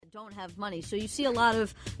don't have money. So you see a lot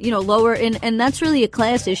of, lower, and that's really a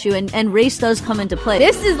class issue, and race does come into play.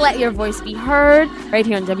 This is Let Your Voice Be Heard, right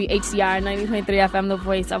here on WHCR 90.3 FM, the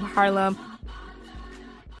voice of Harlem.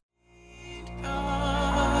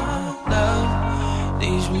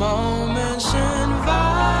 These moments and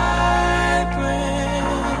vibrant.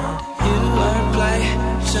 You wordplay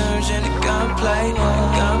turns into gunplay,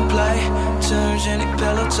 gunplay turns into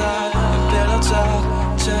pillow talk, and pillow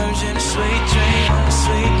talk turns into sweet dreams,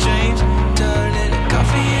 sweet dreams turn into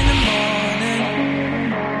coffee in the morning.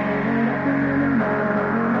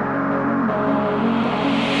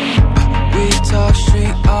 We talk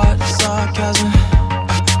street art, sarcasm,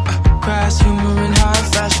 crass humor and high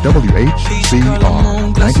fashion.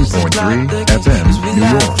 WHCR 90.3 FM, New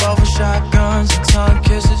York.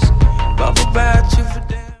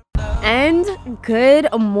 And good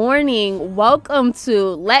morning. Welcome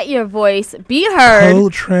to Let Your Voice Be Heard.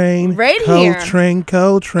 Coltrane. Right here. Coltrane.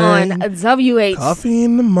 On WH. Coffee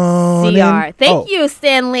in the morning. CR. Thank you,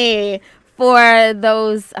 Stanley, for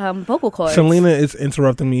those vocal cords. Selena is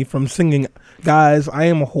interrupting me from singing. Guys, I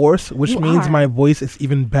am a horse, which means my voice is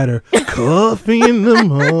even better. Coffee in the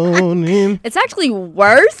morning. It's actually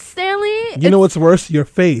worse, Stanley. You know what's worse? Your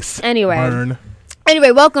face.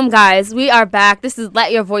 Anyway, welcome, guys. We are back. This is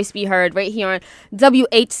Let Your Voice Be Heard right here on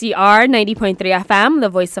WHCR 90.3 FM, the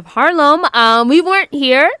voice of Harlem. We weren't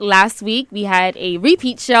here last week. We had a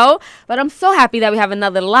repeat show, but I'm so happy that we have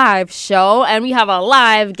another live show, and we have a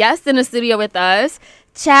live guest in the studio with us,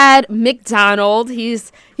 Chad McDonald. He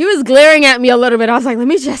was glaring at me a little bit. I was like, let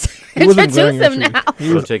me just introduce him now.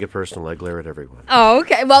 You don't take it personal. I glare at everyone. Oh,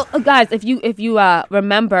 okay. Well, guys, if you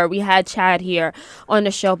remember, we had Chad here on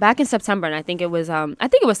the show back in September, and I think it was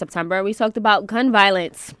September. We talked about gun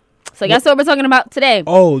violence. So guess what we're talking about today?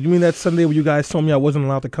 Oh, you mean that Sunday when you guys told me I wasn't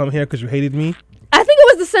allowed to come here because you hated me? I think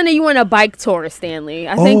it was the Sunday you went on a bike tour, Stanley.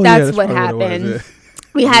 I think that's what happened. What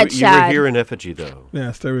we had Chad. You were here in effigy, though.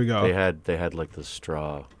 Yes, there we go. They had like the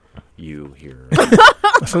straw you here.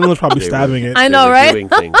 Someone was probably stabbing it. I know, right?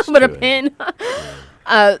 With a pin.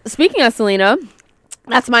 Speaking of Selena,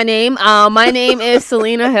 that's my name. My name is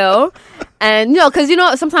Selena Hill. And, because,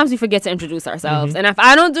 sometimes we forget to introduce ourselves. Mm-hmm. And if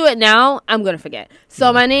I don't do it now, I'm going to forget.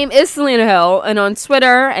 So my name is Selena Hill. And on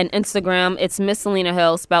Twitter and Instagram, it's Miss Selena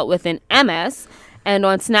Hill, spelled with an MS. And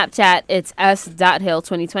on Snapchat, it's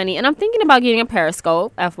s.hill2020. And I'm thinking about getting a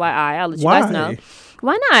Periscope, FYI. I'll let you guys know.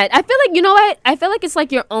 Why not? I feel like, I feel like it's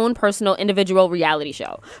like your own personal individual reality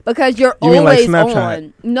show. Because you're always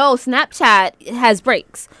on. No, Snapchat has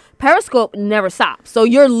breaks. Periscope never stops. So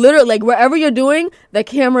you're literally, like, wherever you're doing, the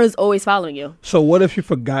camera is always following you. So what if you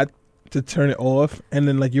forgot to turn it off and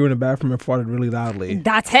then, like, you were in the bathroom and farted really loudly?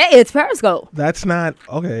 It's Periscope. That's not,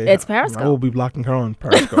 okay. It's Periscope. I will be blocking her on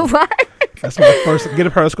Periscope. Right? That's my first. Get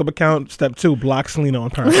a Periscope account. Step 2, block Selena on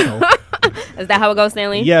Periscope. Is that how it goes,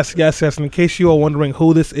 Stanley? Yes. And in case you are wondering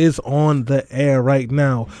who this is on the air right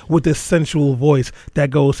now with this sensual voice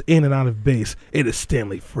that goes in and out of bass, it is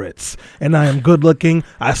Stanley Fritz. And I am good looking.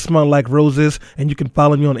 I smell like roses. And you can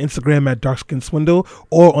follow me on Instagram at DarkSkinSwindle,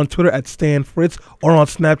 or on Twitter at Stan Fritz, or on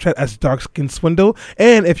Snapchat as DarkSkinSwindle.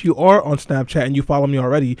 And if you are on Snapchat and you follow me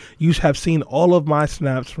already, you have seen all of my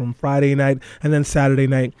snaps from Friday night and then Saturday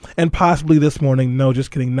night and possibly this morning. No,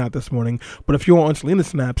 just kidding, not this morning. But if you're on Selena's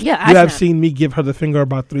snaps, you have seen me give her the finger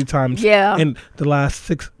about 3 times in the last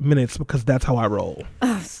 6 minutes, because that's how I roll.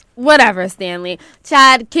 Whatever, Stanley.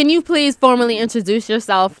 Chad, can you please formally introduce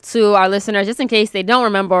yourself to our listeners, just in case they don't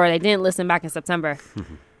remember or they didn't listen back in September?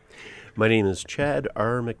 My name is Chad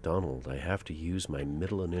R. McDonald. I have to use my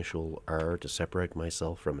middle initial R to separate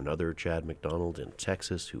myself from another Chad McDonald in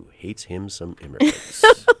Texas who hates him some immigrants.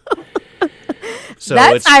 So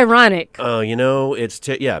that's ironic. It's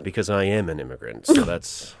because I am an immigrant, so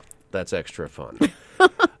that's extra fun.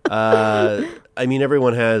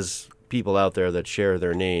 Everyone has people out there that share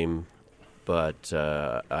their name, but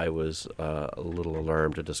I was a little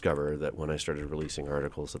alarmed to discover that when I started releasing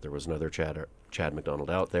articles that there was another Chad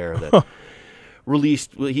McDonald out there that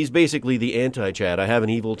released. Well, he's basically the anti-Chad. I have an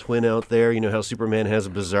evil twin out there. You know how Superman has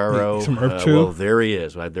a Bizarro? Some Earth 2? Well, there he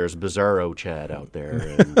is. There's Bizarro Chad out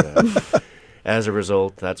there. And as a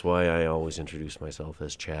result, that's why I always introduce myself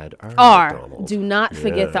as Chad R. McDonald. Do not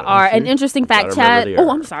forget the R. An interesting fact, Chad.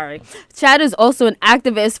 I'm sorry. Chad is also an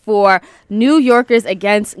activist for New Yorkers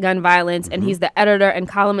Against Gun Violence, and he's the editor and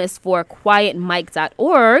columnist for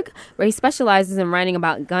QuietMike.org, where he specializes in writing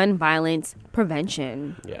about gun violence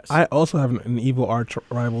prevention. Yes. I also have an evil arch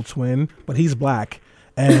rival twin, but he's black,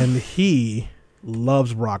 and he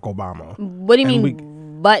loves Barack Obama. What do you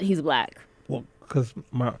mean, but he's black? Well, because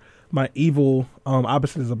my evil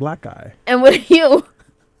opposite is a black guy. And what are you?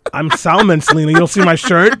 I'm Salmon, Selena. You don't see my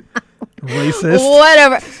shirt? Racist.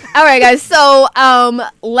 Whatever. All right, guys. So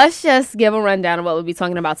let's just give a rundown of what we'll be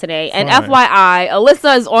talking about today. And Fine. FYI,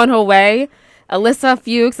 Alyssa is on her way. Alyssa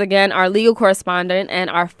Fuchs, again, our legal correspondent and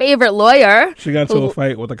our favorite lawyer. She got into a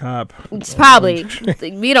fight with a cop. Probably.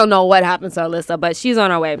 We don't know what happened to Alyssa, but she's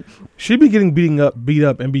on her way. She'd be getting beat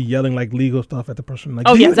up, and be yelling like legal stuff at the person. Like,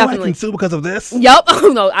 Oh, do yeah, you know I definitely. can sue because of this? Yep.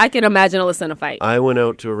 No, I can imagine Alyssa in a fight. I went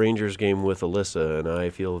out to a Rangers game with Alyssa, and I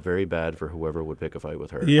feel very bad for whoever would pick a fight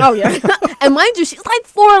with her. Yeah. Oh, yeah. And mind you, she's like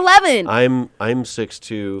 4'11". I'm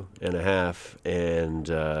 6'2" and a half, and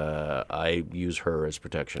I use her as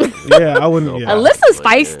protection. Yeah, I wouldn't. Yeah. Alyssa's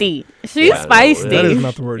Like, feisty. She's Yeah, no, feisty. That is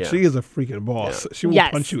not the word. Yeah. She is a freaking boss. Yeah. She will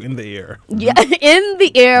Yes. punch you in the ear Yeah, in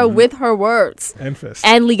the air with her words and fist.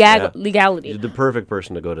 and Yeah. legality. You're the perfect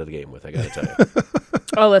person to go to the game with, I gotta tell you.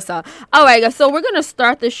 Alyssa. All right, guys. So we're gonna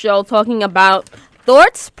start the show talking about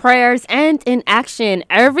thoughts, prayers, and inaction.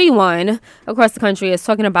 Everyone across the country is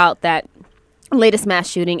talking about that latest mass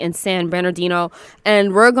shooting in San Bernardino,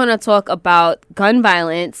 and we're gonna talk about gun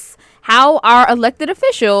violence. How our elected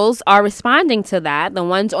officials are responding to that, the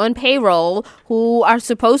ones on payroll who are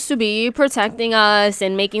supposed to be protecting us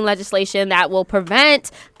and making legislation that will prevent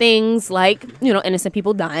things like, innocent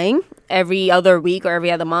people dying every other week or every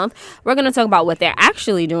other month. We're going to talk about what they're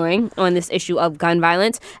actually doing on this issue of gun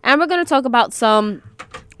violence, and we're going to talk about some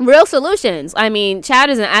real solutions. I mean, Chad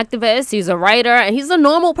is an activist, he's a writer, and he's a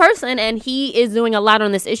normal person, and he is doing a lot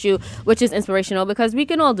on this issue, which is inspirational because we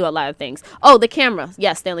can all do a lot of things. Oh, the camera.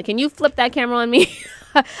 Yes, Stanley, can you flip that camera on me?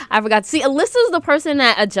 I forgot. See, Alyssa's the person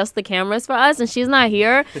that adjusts the cameras for us, and she's not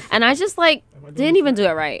here, and I just, didn't even do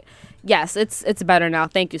it right. Yes, it's better now.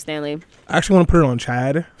 Thank you, Stanley. I actually want to put it on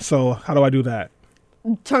Chad. So how do I do that?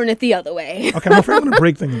 Turn it the other way. Okay, I'm afraid I'm going to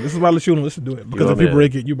break things. This is why I let you and Alyssa do it. Because want if you me to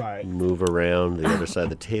break it, you buy it. Move around the other side of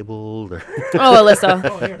the table. Or Oh,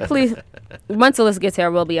 Alyssa, please. Once Alyssa gets here,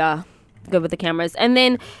 we'll be good with the cameras. And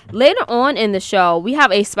then later on in the show, we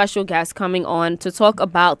have a special guest coming on to talk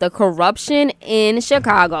about the corruption in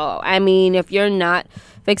Chicago. I mean, if you're not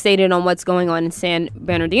fixated on what's going on in San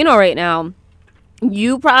Bernardino right now,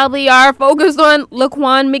 you probably are focused on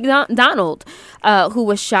Laquan McDonald, who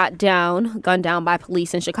was gunned down by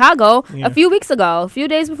police in Chicago a few weeks ago, a few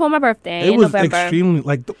days before my birthday It in was November. extremely,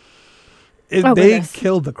 they goodness.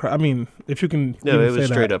 killed the crowd. I mean, if you can no, even it was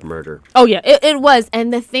say straight that. up murder. Oh, yeah, it was.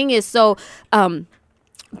 And the thing is, the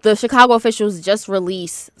Chicago officials just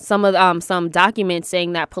released some documents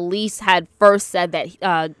saying that police had first said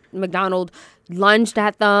that McDonald lunged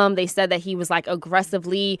at them. They said that he was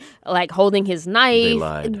aggressively holding his knife.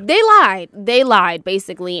 They lied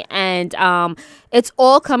basically, and it's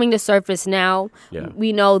all coming to surface now. Yeah.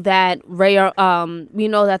 We know that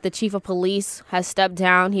the chief of police has stepped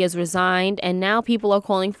down. He has resigned, and now people are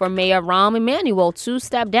calling for Mayor Rahm Emanuel to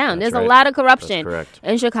step down. That's There's a right. lot of corruption That's correct.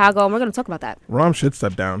 in Chicago, and we're going to talk about that. Rom should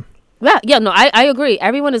step down. Yeah, no, I agree.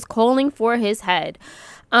 Everyone is calling for his head.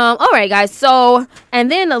 All right, guys. So, and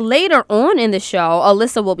then later on in the show,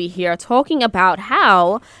 Alyssa will be here talking about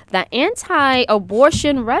how the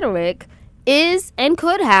anti-abortion rhetoric is and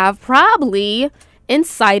could have probably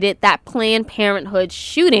incited that Planned Parenthood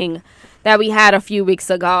shooting that we had a few weeks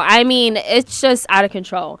ago. I mean, it's just out of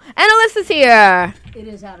control. And Alyssa's here. It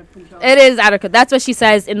is out of control. It is out of control. That's what she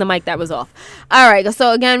says in the mic that was off. All right.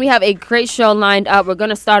 So, again, we have a great show lined up. We're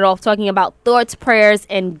going to start off talking about thoughts, prayers,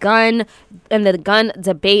 and the gun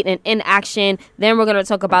debate and inaction. Then we're going to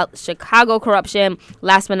talk about Chicago corruption.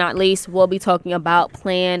 Last but not least, we'll be talking about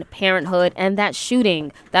Planned Parenthood and that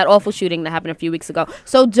shooting, that awful shooting that happened a few weeks ago.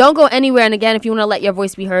 So don't go anywhere. And again, if you want to let your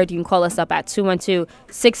voice be heard, you can call us up at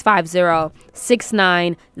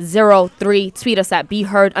 212-650-6903. Tweet us at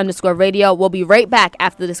BeHeard_radio. We'll be right back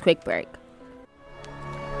after this quick break.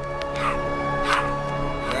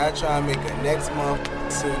 I try and make it next month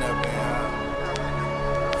soon up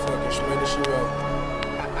and fucking shredder she wrote.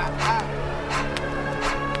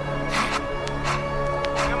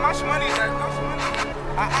 How much money is that?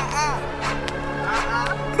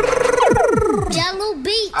 Jello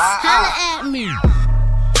Beats, holla at me.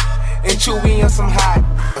 And chewy on some hot.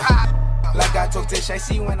 Like I told Tish, I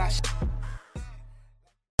see when I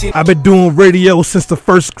I've been doing radio since the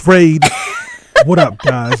first grade. What up,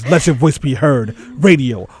 guys? Let your voice be heard.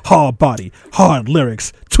 Radio, hard body, hard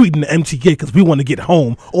lyrics. Tweeting the MTA because we want to get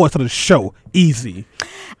home or to the show. Easy.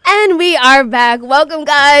 And we are back. Welcome,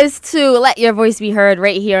 guys, to Let Your Voice Be Heard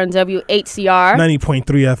right here on WHCR. 90.3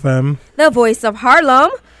 FM. The voice of Harlem.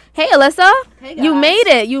 Hey, Alyssa. Hey, guys. You made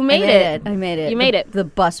it. You made it. I made it. You made it. The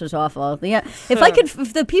bus was awwful. Yeah.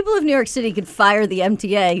 If the people of New York City could fire the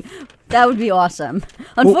MTA, That would be awesome.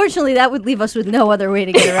 Unfortunately, that would leave us with no other way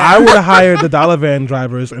to get around. I would have hired the dollar van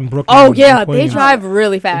drivers in Brooklyn. Oh and yeah, Queens. they drive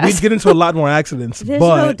really fast. We'd get into a lot more accidents, There's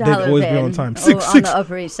but no they'd dollar always van be on time. on the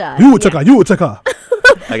Upper East Side. You would take her. You would take her.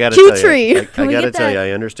 I gotta Q tell tree. you, I Can we gotta get tell that? you,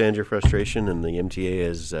 I understand your frustration, and the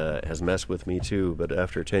MTA has messed with me too. But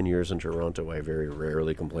after 10 years in Toronto, I very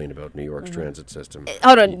rarely complain about New York's transit system.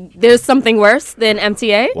 Hold on, there's something worse than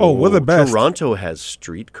MTA? Oh, we're the best. Toronto has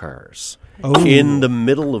streetcars Oh. in the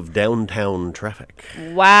middle of downtown traffic.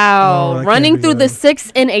 Wow, Oh, I can't running do through the that.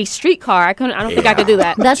 6 in a streetcar. I don't think I could do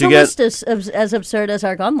that. That's So you almost as absurd as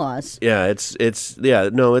our gun laws. Yeah, it's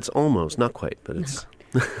almost not quite, but it's.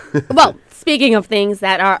 Well, speaking of things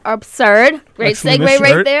that are absurd, great Like segue Selena's right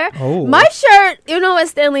shirt? there. Oh. My shirt, you know what,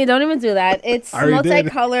 Stanley? Don't even do that. It's I already did.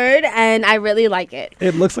 multicolored, and I really like it.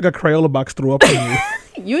 It looks like a Crayola box threw up on you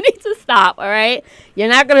You need to stop, all right? You're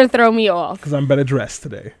not gonna throw me off. because I'm better dressed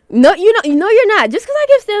today. No, you know you're not. Just because I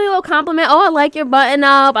give Stanley a little compliment. Oh, I like your button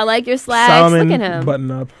up. I like your slacks. Solomon Look at him.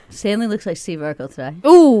 button up. Stanley looks like Steve Urkel today.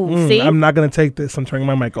 Ooh, see, I'm not gonna take this. I'm turning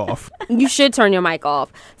my mic off. you should turn your mic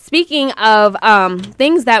off. Speaking of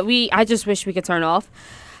things that I just wish we could turn off.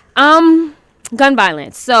 Gun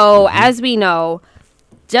violence. So as we know,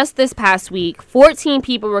 just this past week, 14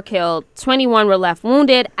 people were killed, 21 were left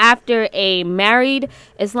wounded after a married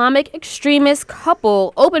Islamic extremist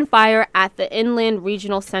couple opened fire at the Inland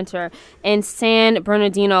Regional Center in San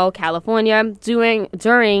Bernardino, California,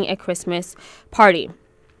 during a Christmas party.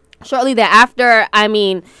 Shortly thereafter,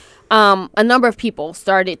 a number of people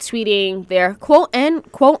started tweeting their quote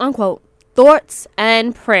unquote thoughts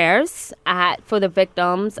and prayers for the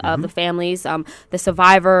victims of the families, the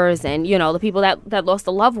survivors, and the people that lost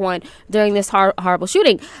a loved one during this horrible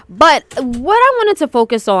shooting. But what I wanted to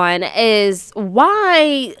focus on is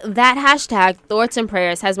why that hashtag thoughts and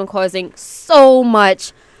prayers has been causing so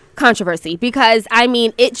much controversy, because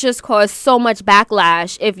it just caused so much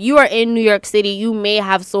backlash. If you are in New York City, you may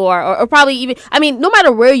have saw or probably even no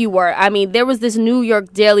matter where you were, there was this New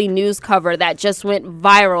York Daily News cover that just went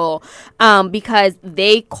viral because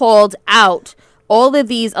they called out all of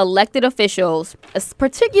these elected officials,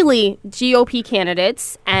 particularly GOP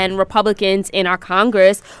candidates and Republicans in our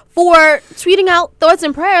Congress, for tweeting out thoughts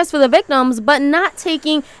and prayers for the victims but not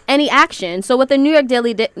taking any action. So what the New York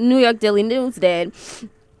Daily News did,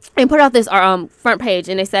 and put out this front page,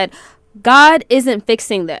 and they said, God isn't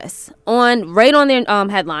fixing this, right on their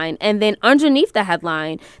headline. And then underneath the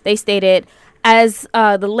headline, they stated, as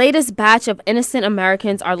the latest batch of innocent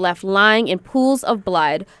Americans are left lying in pools of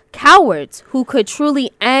blood, cowards who could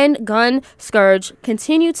truly end gun scourge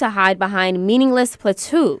continue to hide behind meaningless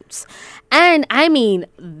platoons. And that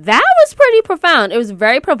was pretty profound. It was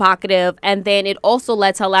very provocative. And then it also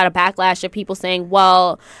led to a lot of backlash of people saying,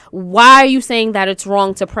 well, why are you saying that it's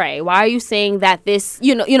wrong to pray? Why are you saying that this,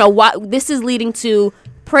 this is leading to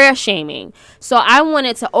prayer shaming? So I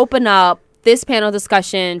wanted to open up this panel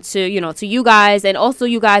discussion to you guys, and also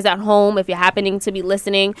you guys at home. If you're happening to be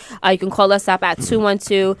listening, you can call us up at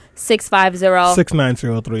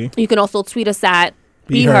 212-650-6903. You can also tweet us at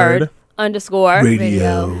Be Heard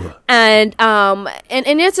 _radio. And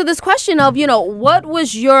answer this question of, what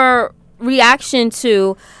was your reaction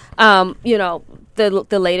to,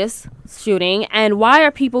 the latest shooting, and why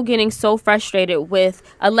are people getting so frustrated with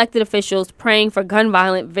elected officials praying for gun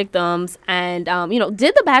violent victims? And,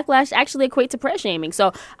 did the backlash actually equate to prayer shaming?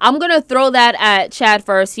 So I'm going to throw that at Chad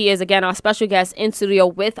first. He is, again, our special guest in studio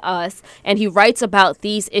with us, and he writes about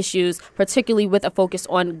these issues, particularly with a focus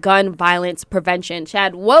on gun violence prevention.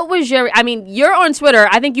 Chad, what was your, you're on Twitter.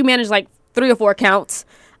 I think you manage like 3 or 4 accounts.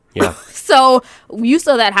 Yeah. So you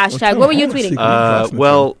saw that hashtag. What were you tweeting?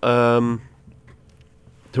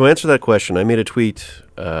 To answer that question, I made a tweet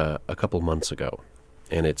a couple months ago,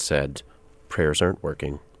 and it said, prayers aren't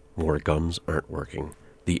working, more guns aren't working,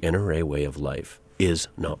 the NRA way of life is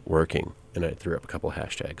not working. And I threw up a couple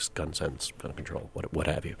hashtags, gun sense, gun control, what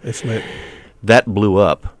have you. It's lit. That blew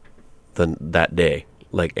up that day,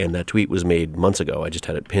 and that tweet was made months ago. I just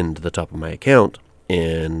had it pinned to the top of my account,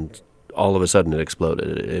 and all of a sudden it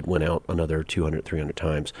exploded. It went out another 200, 300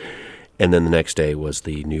 times. And then the next day was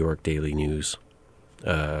the New York Daily News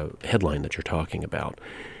headline that you're talking about.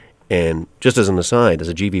 And just as an aside, as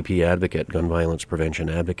a GVP advocate, gun violence prevention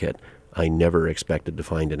advocate, I never expected to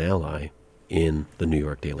find an ally in the New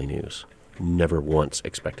York Daily News. Never once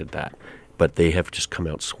expected that. But they have just come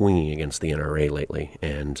out swinging against the NRA lately,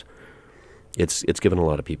 and it's given a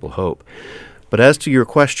lot of people hope. But as to your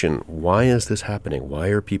question, why is this happening? Why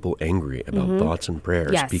are people angry about thoughts and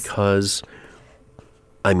prayers? Yes. Because,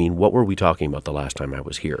 what were we talking about the last time I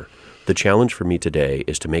was here? The challenge for me today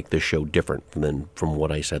is to make this show different than from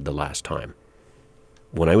what I said the last time.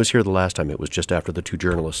 when I was here the last time, it was just after the 2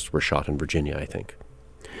 journalists were shot in Virginia, I think.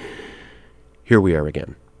 Here we are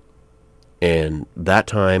again. And that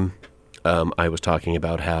time, I was talking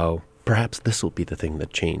about how perhaps this will be the thing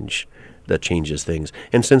that changes things.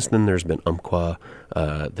 And since then, there's been Umpqua.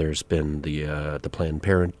 There's been the Planned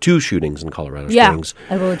Parenthood 2 shootings in Colorado Springs.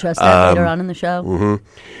 I will address that later on in the show.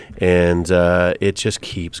 Mm-hmm. And it just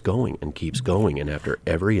keeps going and keeps going. And after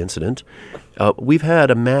every incident, we've had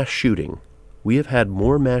a mass shooting. We have had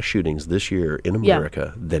more mass shootings this year in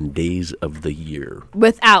America than days of the year.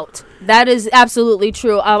 Without. That is absolutely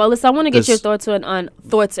true. Alyssa, I want to get your thoughts on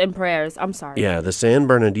thoughts and prayers. I'm sorry. Yeah, the San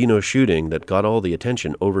Bernardino shooting that got all the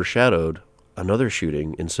attention overshadowed another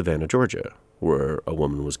shooting in Savannah, Georgia, where a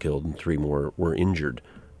woman was killed and 3 more were injured,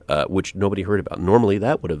 which nobody heard about. Normally,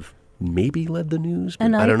 that would have maybe led the news,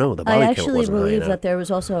 but I don't know. The body count actually wasn't high believe enough. that there was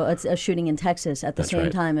also a shooting in Texas at the same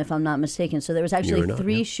time, if I'm not mistaken. So there was actually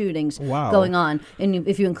 3 shootings going on, and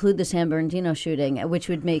if you include the San Bernardino shooting, which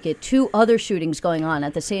would make it 2 other shootings going on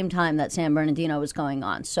at the same time that San Bernardino was going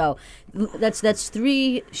on. So that's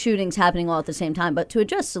 3 shootings happening all at the same time. But to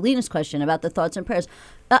address Selena's question about the thoughts and prayers,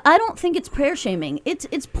 I don't think it's prayer shaming.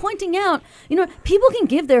 It's pointing out, people can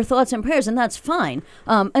give their thoughts and prayers, and that's fine.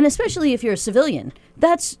 And especially if you're a civilian,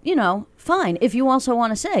 that's, fine. If you also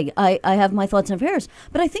want to say, I have my thoughts and prayers.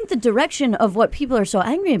 But I think the direction of what people are so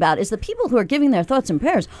angry about is the people who are giving their thoughts and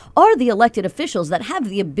prayers are the elected officials that have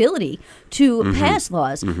the ability to pass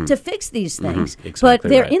laws to fix these things. Exactly but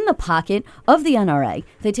they're right. in the pocket of the NRA.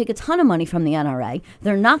 They take a ton of money from the NRA.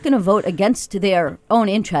 They're not going to vote against their own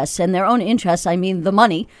interests. And their own interests, I mean the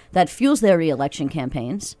money that fuels their reelection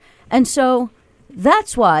campaigns. And so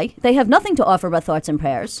that's why they have nothing to offer but thoughts and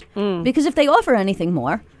prayers. Because if they offer anything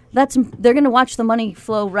more, they're going to watch the money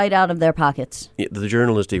flow right out of their pockets. Yeah, the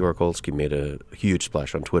journalist Igor Kolsky made a huge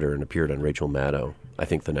splash on Twitter and appeared on Rachel Maddow, I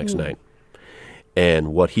think the next night. And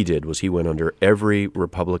what he did was he went under every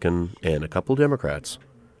Republican and a couple Democrats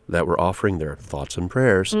that were offering their thoughts and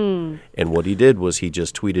prayers. And what he did was he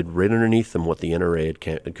just tweeted right underneath them what the NRA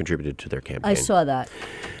had contributed to their campaign. I saw that.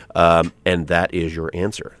 And that is your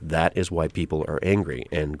answer. That is why people are angry.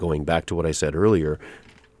 And going back to what I said earlier,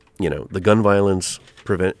 the gun violence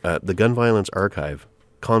archive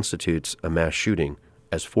constitutes a mass shooting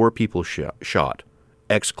as 4 people shot,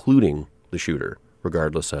 excluding the shooter,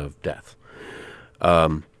 regardless of death.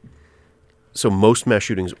 So most mass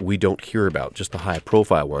shootings we don't hear about, just the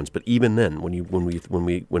high-profile ones. But even then,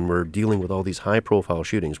 when we're dealing with all these high-profile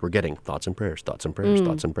shootings, we're getting thoughts and prayers, thoughts and prayers,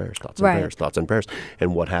 thoughts and prayers, thoughts and prayers, thoughts and prayers.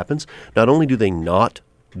 And what happens? Not only do they not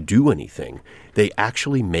do anything, they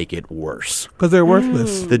actually make it worse. Because they're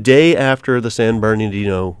worthless. The day after the San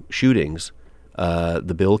Bernardino shootings,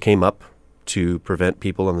 the bill came up to prevent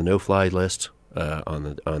people on the no-fly list, on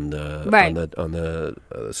the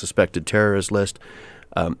suspected terrorist list.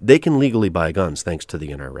 They can legally buy guns thanks to the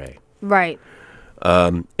NRA. Right.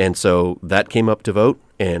 And so that came up to vote,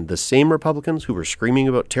 and the same Republicans who were screaming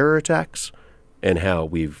about terror attacks and how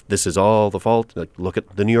this is all the fault. Like, look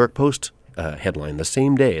at the New York Post headline the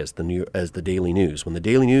same day as the Daily News. When the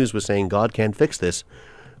Daily News was saying God can't fix this,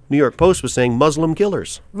 New York Post was saying Muslim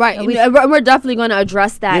killers. Right. We're definitely going to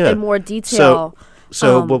address that in more detail.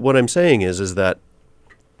 But what I'm saying is that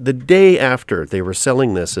the day after they were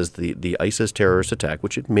selling this as the ISIS terrorist attack,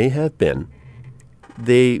 which it may have been,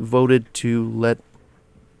 they voted to let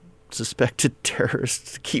suspected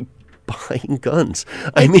terrorists keep buying guns.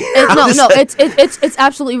 I mean, it's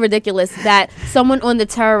absolutely ridiculous that someone on the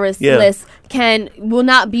terrorist list will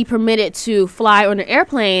not be permitted to fly on an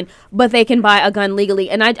airplane, but they can buy a gun legally.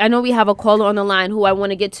 And I know we have a caller on the line who I want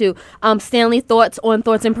to get to. Stanley, thoughts on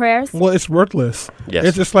thoughts and prayers? Well, it's worthless.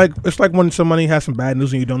 Yes. It's like when somebody has some bad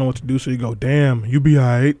news and you don't know what to do, so you go, "Damn, you be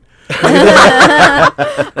alright."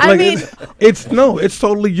 It's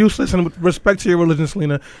totally useless. And with respect to your religion,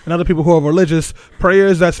 Selena, and other people who are religious,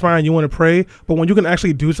 prayers, that's fine. You want to pray, but when you can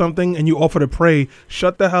actually do something and you offer to pray,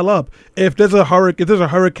 shut the hell up. If there's a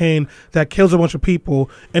hurricane that kills a bunch of people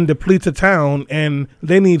and depletes a town and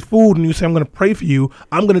they need food, and you say, "I'm going to pray for you,"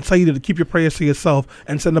 I'm going to tell you to keep your prayers to yourself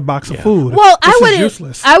and send a box of food. Well,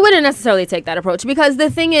 useless. I wouldn't necessarily take that approach, because the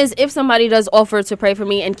thing is, if somebody does offer to pray for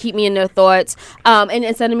me and keep me in their thoughts,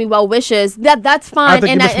 and sending me well wishes, that's fine.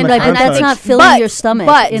 And that's not filling your stomach.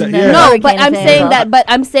 But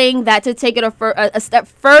I'm saying that to take it a step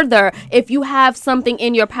further, if you have something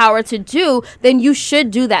in your power to do, then you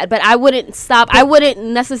should do that. But I wouldn't stop. I wouldn't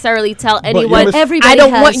necessarily tell anyone, I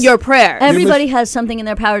don't want your prayer. Everybody has something in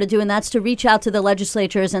their power to do, and that's to reach out to the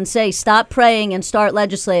legislatures and say, stop praying and start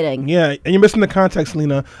legislating. Yeah, and you're missing the context,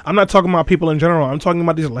 Lena. I'm not talking about people in general. I'm talking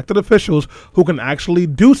about these elected officials who can actually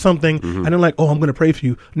do something, and they're like, "Oh, I'm going to pray for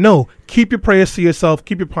you." No, keep your prayers to yourself,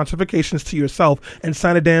 keep your pontifications to yourself, and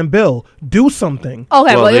sign a damn bill. Do something.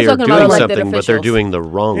 Okay, well you're talking about elected something, officials. But they're doing the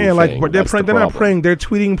wrong thing. Like they're not praying. They're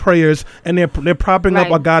tweeting prayers, and they're propping up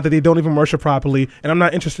a God that they don't even worship properly. And I'm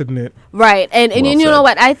not interested in it. Right, and you know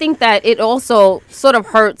what? I think that it also sort of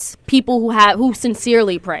hurts people who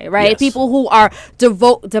sincerely pray. Right, people who are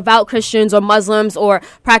devout Christians or Muslims or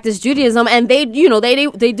practice Judaism, and they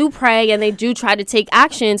do pray and they do try to take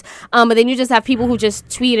actions. But then you just have people who just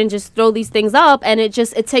tweet and just throw these things up, and it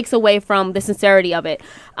takes away from the sincerity of it.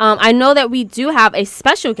 I know that we do have a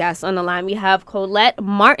special guest on the line. We have Colette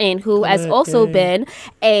Martin, who has also been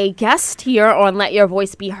a guest here on Let Your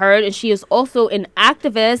Voice Be Heard, and she is also an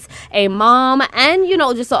activist, a mom, and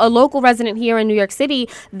just a local resident here in New York City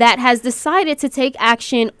that has decided to take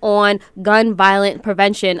action on gun violence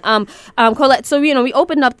prevention. Colette, so we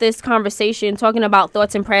opened up this conversation talking about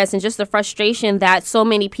thoughts and prayers and just the frustration that so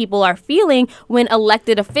many people are feeling when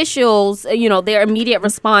elected officials, their immediate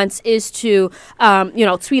response is to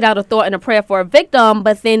tweet out a thought and a prayer for a victim,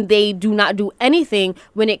 but then they do not do anything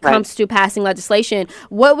when it comes to passing legislation.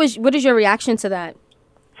 What is your reaction to that?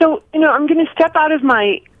 So, I'm going to step out of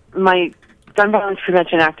my gun violence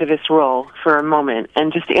prevention activist role for a moment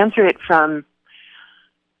and just answer it from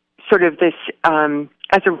sort of this,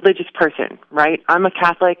 as a religious person, right? I'm a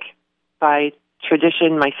Catholic by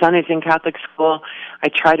tradition. My son is in Catholic school. I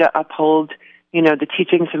try to uphold the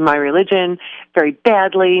teachings of my religion very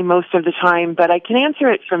badly most of the time, but I can answer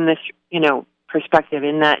it from this, perspective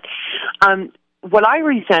in that what I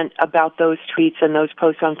resent about those tweets and those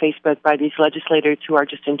posts on Facebook by these legislators who are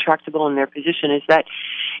just intractable in their position is that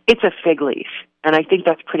it's a fig leaf. And I think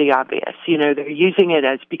that's pretty obvious. They're using it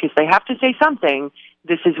as, because they have to say something,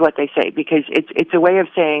 this is what they say, because it's a way of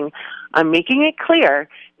saying, I'm making it clear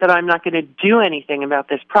that I'm not going to do anything about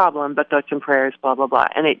this problem, but thoughts and prayers, blah, blah, blah.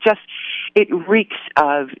 And it reeks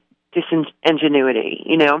of disingenuity,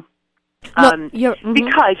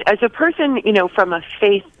 because as a person, from a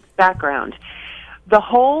faith background, the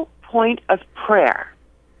whole point of prayer,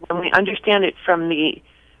 when we understand it from the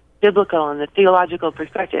biblical and the theological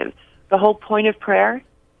perspective, the whole point of prayer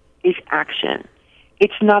is action.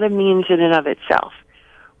 It's not a means in and of itself.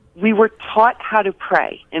 We were taught how to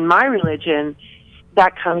pray. In my religion,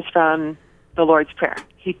 that comes from the Lord's Prayer.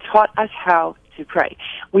 He taught us how to pray.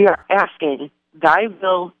 We are asking, thy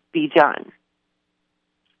will be done.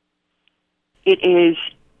 It is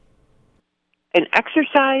an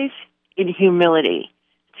exercise in humility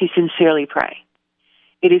to sincerely pray.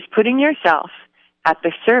 It is putting yourself at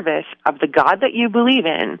the service of the God that you believe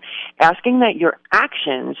in, asking that your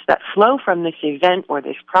actions that flow from this event or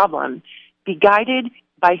this problem be guided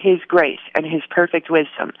by His grace and His perfect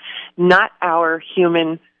wisdom, not our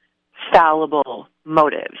human fallible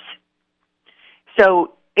motives.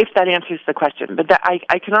 So if that answers the question, but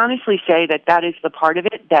I can honestly say that is the part of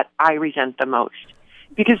it that I resent the most,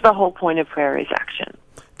 because the whole point of prayer is action.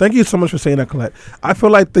 Thank you so much for saying that, Colette. I feel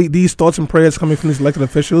like these thoughts and prayers coming from these elected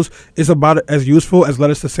officials is about as useful as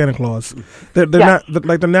letters to Santa Claus. They're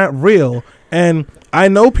not real. And I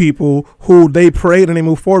know people who they prayed and they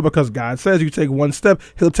move forward because God says you take one step,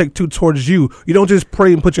 He'll take two towards you. You don't just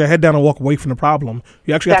pray and put your head down and walk away from the problem.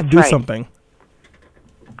 You actually have to do something.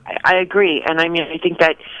 I agree. And I mean, I think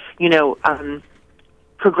that,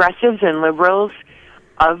 progressives and liberals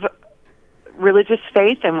of religious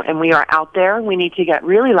faith, and we are out there, we need to get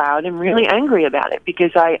really loud and really angry about it,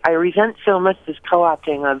 because I resent so much this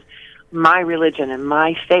co-opting of my religion and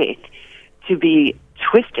my faith to be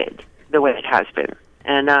twisted the way it has been.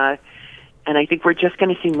 And I think we're just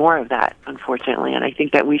going to see more of that, unfortunately. And I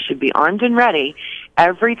think that we should be armed and ready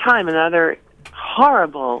every time another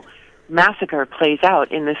horrible massacre plays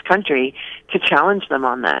out in this country to challenge them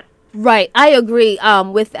on that. Right. I agree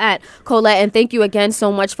with that, Colette, and thank you again so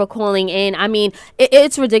much for calling in. I mean,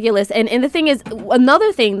 it's ridiculous. And the thing is,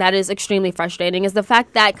 another thing that is extremely frustrating is the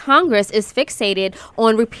fact that Congress is fixated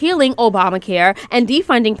on repealing Obamacare and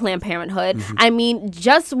defunding Planned Parenthood. Mm-hmm. I mean,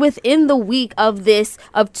 just within the week of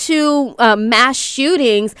two mass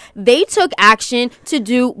shootings, they took action to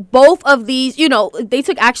do both of these, they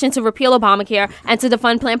took action to repeal Obamacare and to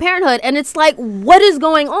defund Planned Parenthood. And it's like, what is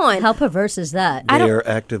going on? How perverse is that? They are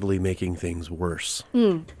actively making things worse.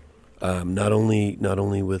 Not only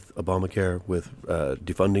with Obamacare, with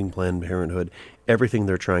defunding Planned Parenthood, everything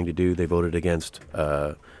they're trying to do. They voted against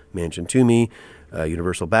Manchin Toomey,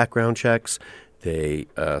 universal background checks. They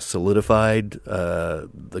solidified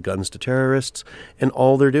the guns to terrorists, and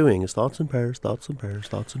all they're doing is thoughts and prayers, thoughts and prayers,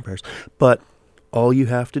 thoughts and prayers. But all you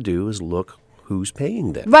have to do is look who's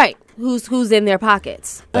paying them. Right. Who's in their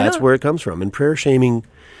pockets. That's where it comes from. And prayer shaming,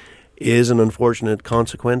 is an unfortunate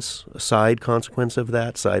consequence, a side consequence of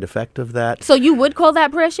that, side effect of that. So you would call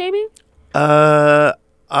that prayer shaming?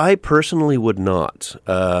 I personally would not.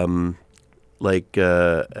 As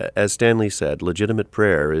Stanley said, legitimate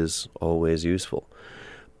prayer is always useful.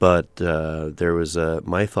 But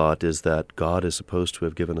my thought is that God is supposed to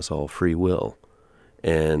have given us all free will.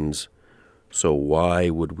 And so why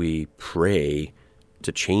would we pray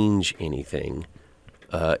to change anything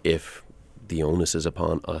if the onus is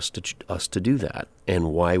upon us to do that?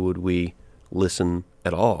 And why would we listen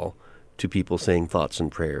at all to people saying thoughts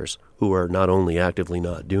and prayers who are not only actively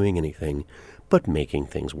not doing anything, but making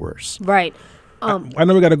things worse? Right. I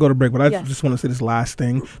know we got to go to break, but I just want to say this last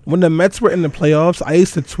thing. When the Mets were in the playoffs, I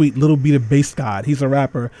used to tweet Little B the Bass God. He's a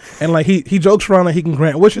rapper. And like he jokes around that he can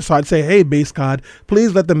grant wishes. So I'd say, hey, Bass God,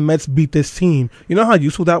 please let the Mets beat this team. You know how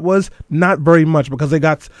useful that was? Not very much, because they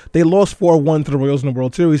lost 4-1 to the Royals in the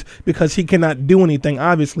World Series because he cannot do anything,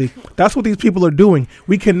 obviously. That's what these people are doing.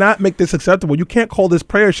 We cannot make this acceptable. You can't call this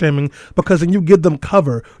prayer shaming, because then you give them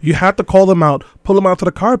cover. You have to call them out, pull them out to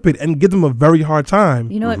the carpet, and give them a very hard time.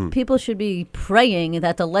 You know what? People should be praying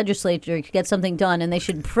that the legislature get something done, and they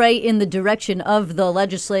should pray in the direction of the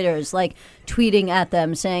legislators, like tweeting at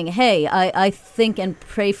them saying, hey, I think and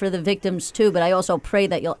pray for the victims too, but I also pray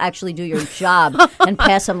that you'll actually do your job and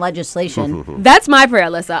pass some legislation. That's my prayer,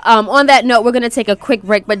 Alyssa. On that note, we're going to take a quick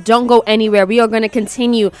break, but don't go anywhere. We are going to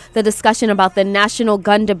continue the discussion about the national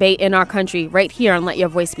gun debate in our country right here on Let Your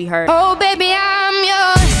Voice Be Heard. Oh, baby, I'm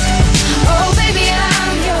yours. Oh, baby,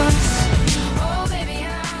 I'm yours.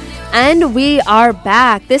 And we are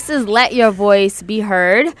back. This is Let Your Voice Be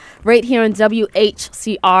Heard right here on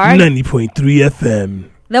WHCR 90.3 FM.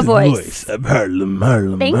 The voice of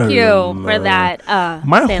Harlem. Thank you for that.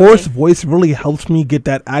 My Stanley. hoarse voice really helps me get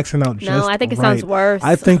that accent out. No, I think it sounds worse.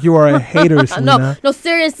 I think you are a hater, Selena. No,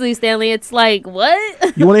 seriously, Stanley. It's like,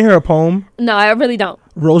 what? You want to hear a poem? No, I really don't.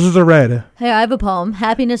 Roses are red. Hey, I have a poem.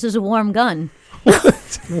 Happiness is a warm gun.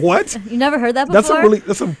 What? You never heard that before?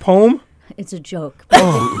 That's a poem? It's a joke.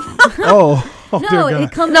 Oh, no,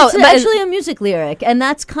 it's actually a music lyric, and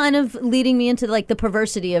that's kind of leading me into like the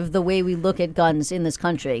perversity of the way we look at guns in this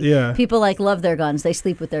country. Yeah, people love their guns; they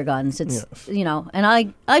sleep with their guns. It's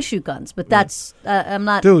and I shoot guns, but that's I'm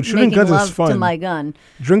not shooting making guns love is fun. to my gun.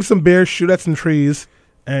 Drink some beer, shoot at some trees.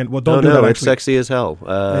 And don't do that. It's sexy as hell.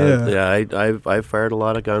 I've fired a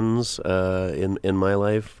lot of guns in my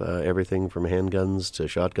life. Everything from handguns to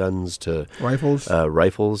shotguns to rifles.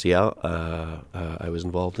 Rifles, yeah. I was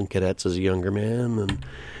involved in cadets as a younger man and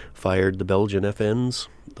fired the Belgian FNs.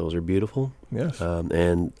 Those are beautiful. Yes.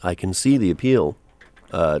 And I can see the appeal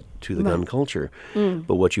to the gun culture.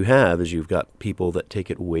 But what you have is you've got people that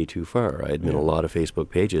take it way too far. I admit a lot of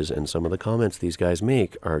Facebook pages, and some of the comments these guys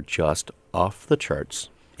make are just off the charts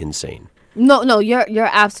insane. No, you're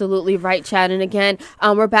absolutely right, Chad. And again,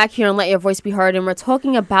 we're back here on Let Your Voice Be Heard, and we're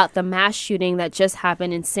talking about the mass shooting that just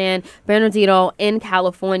happened in San Bernardino in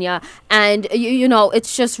California. And,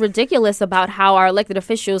 it's just ridiculous about how our elected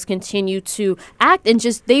officials continue to act and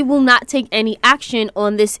they will not take any action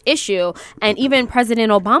on this issue. And even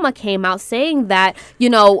President Obama came out saying that,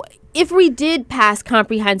 if we did pass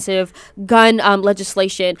comprehensive gun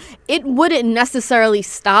legislation, it wouldn't necessarily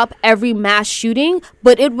stop every mass shooting,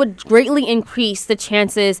 but it would greatly increase the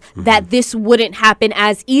chances that this wouldn't happen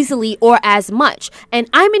as easily or as much. And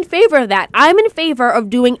I'm in favor of that. I'm in favor of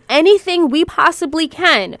doing anything we possibly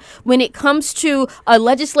can when it comes to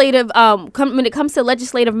legislative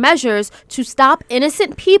measures to stop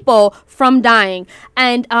innocent people from dying.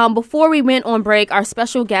 And before we went on break, our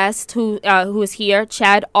special guest who is here,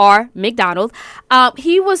 Chad R. McDonald,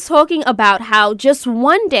 he was talking about how just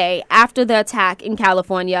one day after the attack in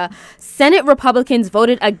California, Senate Republicans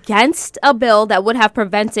voted against a bill that would have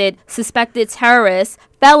prevented suspected terrorists,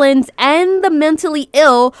 felons, and the mentally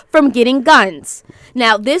ill from getting guns.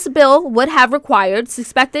 Now, this bill would have required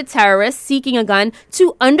suspected terrorists seeking a gun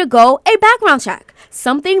to undergo a background check,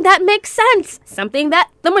 something that makes sense, something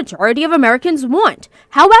that the majority of Americans want.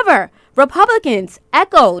 However, Republicans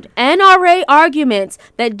echoed NRA arguments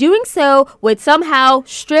that doing so would somehow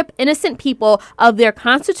strip innocent people of their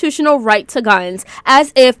constitutional right to guns,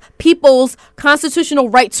 as if people's constitutional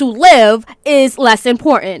right to live is less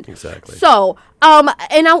important. Exactly. So,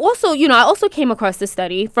 and I also came across this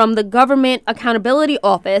study from the Government Accountability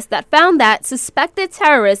Office that found that suspected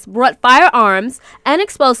terrorists brought firearms and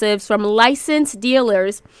explosives from licensed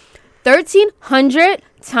dealers 1,300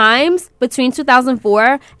 times between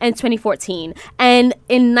 2004 and 2014. And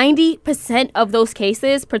in 90% of those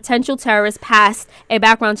cases, potential terrorists passed a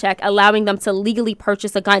background check, allowing them to legally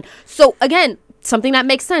purchase a gun. So again, something that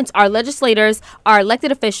makes sense. Our legislators, our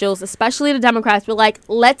elected officials, especially the Democrats, were like,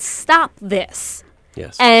 let's stop this.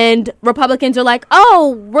 Yes. And Republicans are like,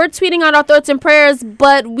 oh, we're tweeting out our thoughts and prayers,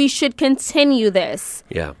 but we should continue this.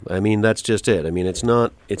 Yeah, I mean, that's just it. I mean, it's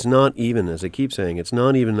not even, as I keep saying, it's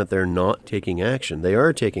not even that they're not taking action. They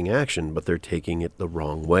are taking action, but they're taking it the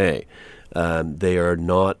wrong way. They are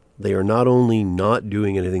not only not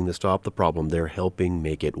doing anything to stop the problem, they're helping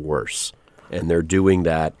make it worse. And they're doing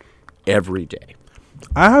that every day.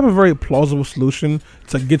 I have a very plausible solution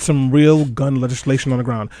to get some real gun legislation on the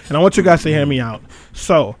ground. And I want you guys to hear me out.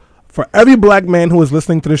 So, for every black man who is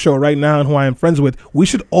listening to the show right now and who I am friends with, we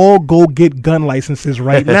should all go get gun licenses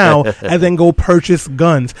right now and then go purchase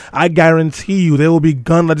guns. I guarantee you there will be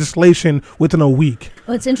gun legislation within a week.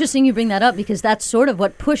 Well, it's interesting you bring that up because that's sort of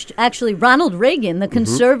what pushed actually Ronald Reagan, the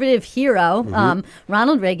conservative hero,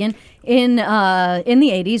 Ronald Reagan, in the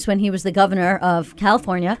 80s when he was the governor of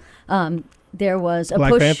California. There was a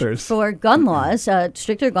Black push Panthers. for gun laws,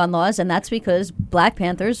 stricter gun laws, and that's because Black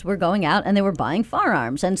Panthers were going out and they were buying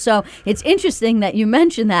firearms. And so it's interesting that you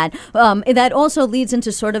mentioned that. That also leads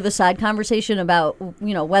into sort of a side conversation about,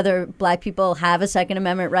 whether black people have a Second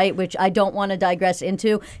Amendment right, which I don't want to digress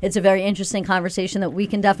into. It's a very interesting conversation that we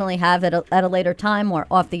can definitely have at a later time or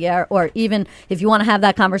off the air, or even if you want to have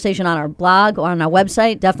that conversation on our blog or on our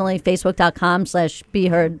website, definitely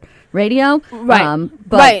facebook.com/BeHeardRadio. Right.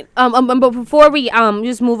 But before we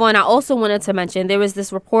just move on, I also wanted to mention there was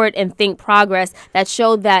this report in Think Progress that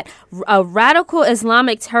showed that a radical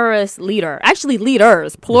Islamic terrorist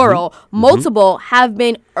leaders, plural, multiple, have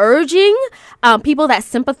been urging people that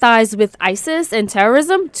sympathize with ISIS and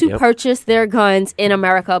terrorism to purchase their guns in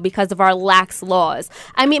America because of our lax laws.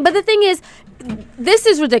 I mean, but the thing is, this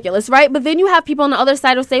is ridiculous, right? But then you have people on the other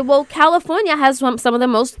side who say, well, California has some of the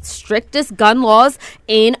most strictest gun laws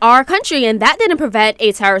in our country, and that didn't prevent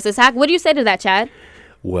a terrorist attack. What do you say to that, Chad?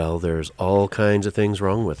 Well, there's all kinds of things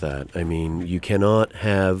wrong with that. I mean, you cannot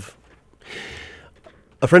have...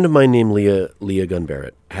 A friend of mine named Leah Gunn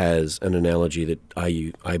Barrett has an analogy that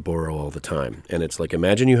I borrow all the time. And it's like,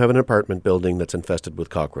 imagine you have an apartment building that's infested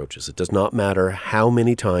with cockroaches. It does not matter how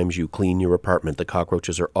many times you clean your apartment, the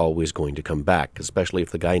cockroaches are always going to come back, especially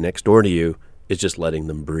if the guy next door to you is just letting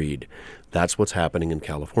them breed. That's what's happening in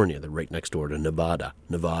California. They're right next door to Nevada.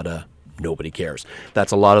 Nobody cares.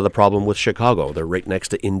 That's a lot of the problem with Chicago. They're right next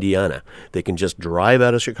to Indiana. They can just drive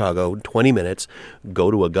out of Chicago 20 minutes,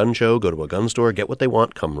 go to a gun show, go to a gun store, get what they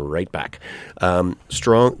want, come right back. The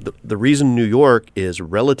reason New York is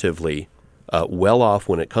relatively well off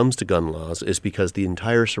when it comes to gun laws is because the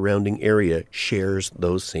entire surrounding area shares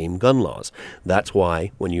those same gun laws. That's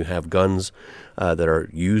why when you have guns that are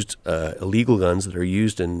used, illegal guns that are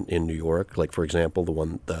used in New York, like, for example,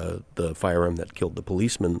 the firearm that killed the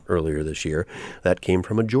policeman earlier this year, that came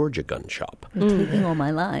from a Georgia gun shop. You're taking all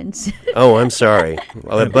my lines. Oh, I'm sorry.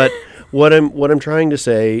 But what I'm trying to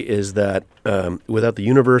say is that without the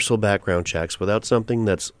universal background checks, without something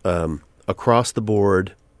that's across the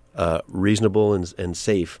board reasonable and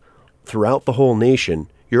safe throughout the whole nation,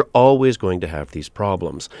 you're always going to have these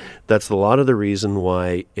problems. That's a lot of the reason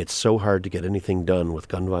why it's so hard to get anything done with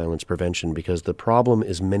gun violence prevention, because the problem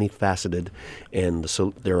is many-faceted, and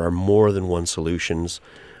there are more than one solutions.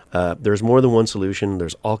 There's more than one solution.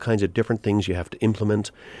 There's all kinds of different things you have to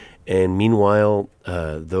implement. And meanwhile,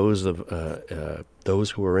 those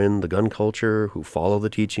who are in the gun culture, who follow the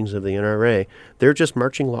teachings of the NRA, they're just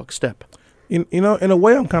marching lockstep. In a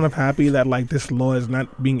way, I'm kind of happy that this law is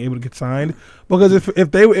not being able to get signed, because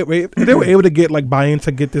if they were able to get buy-in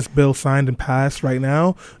to get this bill signed and passed right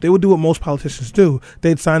now, they would do what most politicians do.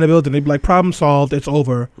 They'd sign the bill and they'd be like, problem solved, it's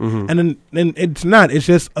over, and then it's not. It's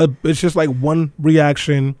just one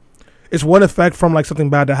reaction. It's one effect from something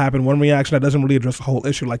bad to happen, one reaction that doesn't really address the whole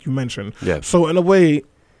issue, like you mentioned. Yeah. So in a way,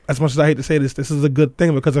 as much as I hate to say this is a good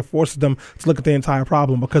thing, because it forces them to look at the entire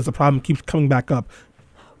problem, because the problem keeps coming back up.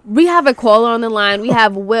 We have a caller on the line. We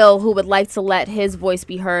have Will, who would like to let his voice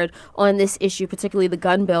be heard on this issue, particularly the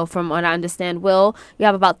gun bill, from what I understand. Will, you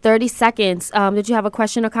have about 30 seconds. Did you have a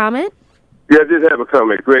question or comment? Yeah, I did have a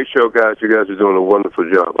comment. Great show, guys. You guys are doing a wonderful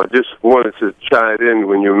job. I just wanted to chime in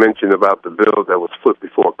when you mentioned about the bill that was put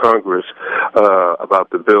before Congress, about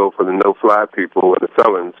the bill for the no-fly people and the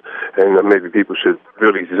felons, and maybe people should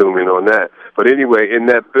really zoom in on that. But anyway, in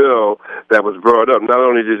that bill that was brought up, not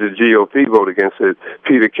only did the GOP vote against it,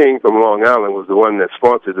 Peter King from Long Island was the one that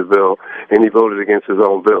sponsored the bill, and he voted against his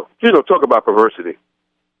own bill. Talk about perversity.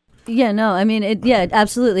 Yeah, no, I mean,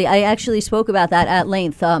 absolutely. I actually spoke about that at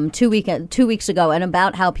length 2 weeks ago, and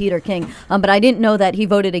about how Peter King. But I didn't know that he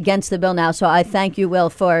voted against the bill now. So I thank you, Will,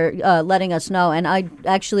 for letting us know. And I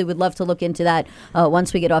actually would love to look into that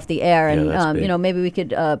once we get off the air, and maybe we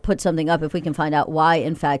could put something up if we can find out why,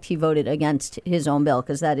 in fact, he voted against his own bill,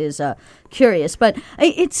 because that is curious. But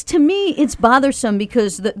to me, it's bothersome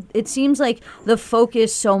because it seems like the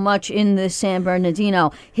focus so much in the San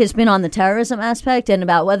Bernardino has been on the terrorism aspect and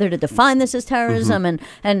about whether to define this as terrorism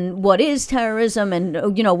and what is terrorism, and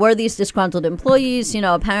were these disgruntled employees?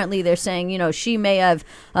 Apparently they're saying she may have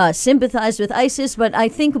sympathized with ISIS, but I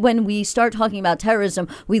think when we start talking about terrorism,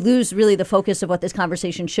 we lose really the focus of what this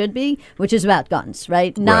conversation should be, which is about guns,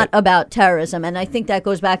 right? Not about terrorism. And I think that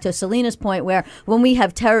goes back to Selena's point, where when we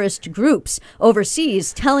have terrorist groups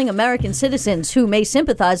overseas telling American citizens who may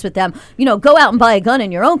sympathize with them, go out and buy a gun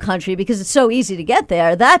in your own country because it's so easy to get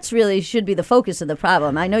there, that's really should be the focus of the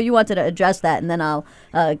problem. I know you wanted to address that, and then I'll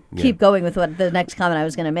keep going with what the next comment I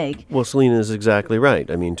was going to make. Well, Selena is exactly right.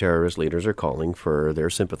 I mean, terrorist leaders are calling for their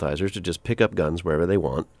sympathizers to just pick up guns wherever they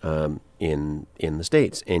want in the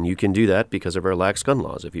States. And you can do that because of our lax gun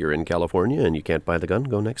laws. If you're in California and you can't buy the gun,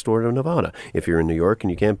 go next door to Nevada. If you're in New York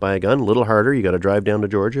and you can't buy a gun, a little harder. You got to drive down to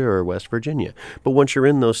Georgia or West Virginia. But once you're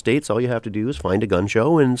in those states, all you have to do is find a gun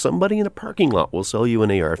show, and somebody in a parking lot will sell you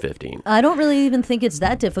an AR-15. I don't really even think it's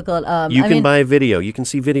that difficult. You can buy video. You can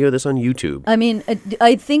see video of this on YouTube. I mean,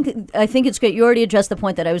 I think it's great. You already addressed the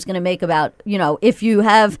point that I was going to make about, if you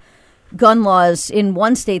have gun laws in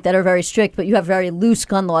one state that are very strict, but you have very loose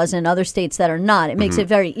gun laws in other states that are not. It makes it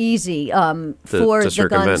very easy for the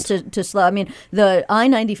guns to slow. I mean, the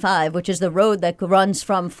I-95, which is the road that runs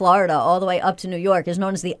from Florida all the way up to New York, is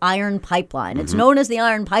known as the Iron Pipeline. It's known as the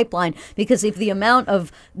Iron Pipeline because of the amount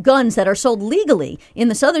of guns that are sold legally in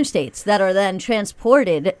the southern states that are then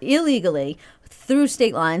transported illegally through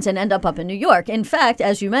state lines and end up in New York. In fact,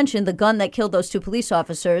 as you mentioned, the gun that killed those two police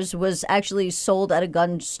officers was actually sold at a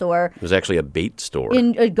gun store. It was actually a bait store.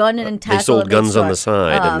 A gun and tackle. They sold guns on the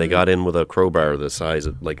side, and they got in with a crowbar the size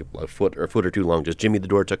of like a foot or two long. Just jimmied the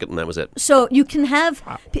door, took it, and that was it. So you can have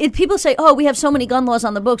people say, "Oh, we have so many gun laws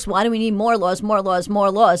on the books. Why do we need more laws, more laws,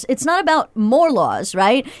 more laws?" It's not about more laws,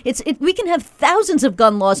 right? We can have thousands of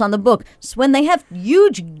gun laws on the books when they have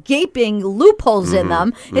huge gaping loopholes in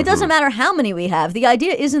them. It doesn't matter how many we have. The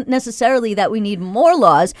idea isn't necessarily that we need more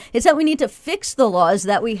laws. It's that we need to fix the laws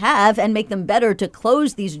that we have and make them better to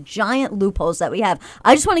close these giant loopholes that we have.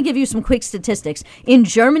 I just want to give you some quick statistics. In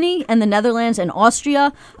Germany and the Netherlands and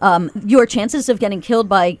Austria, your chances of getting killed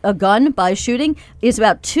by a gun, by a shooting, is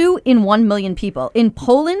about 2 in 1 million people. In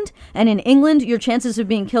Poland and in England, your chances of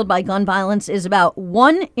being killed by gun violence is about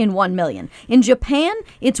 1 in 1 million. In Japan,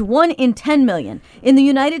 it's 1 in 10 million. In the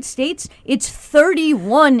United States, it's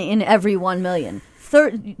 31 in every 1 million.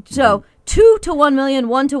 So 2 to 1 million,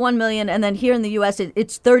 1 to 1 million, and then here in the U.S.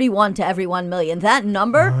 it's 31 to every 1 million. That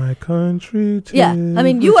number, my country. Yeah, I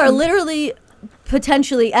mean, you are literally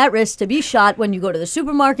potentially at risk to be shot when you go to the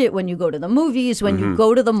supermarket, when you go to the movies, when you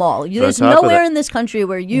go to the mall. There's nowhere in this country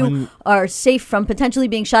where you are safe from potentially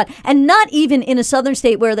being shot, and not even in a southern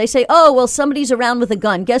state where they say, oh, well, somebody's around with a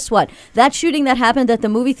gun. Guess what? That shooting that happened at the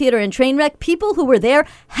movie theater in Trainwreck, people who were there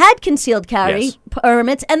had concealed carry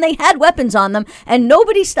permits, and they had weapons on them, and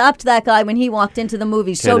nobody stopped that guy when he walked into the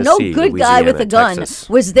movie. So no good guy with a gun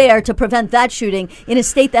was there to prevent that shooting in a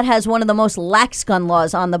state that has one of the most lax gun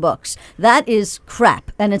laws on the books. That is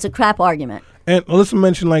crap, and it's a crap argument. And Alyssa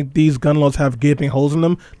mentioned like these gun laws have gaping holes in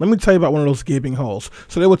them. Let me tell you about one of those gaping holes.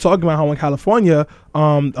 So they were talking about how in California,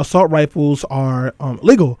 assault rifles are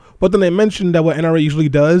legal. But then they mentioned that what NRA usually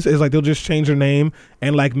does is like they'll just change their name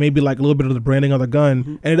and like maybe like a little bit of the branding of the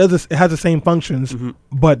gun, and it has the same functions,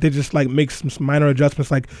 but they just like make some minor adjustments.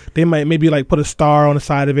 Like they might maybe like put a star on the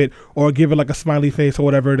side of it or give it like a smiley face or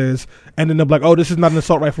whatever it is, and then they'll be like, oh, this is not an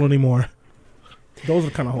assault rifle anymore. Those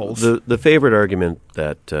are kind of holes. The favorite argument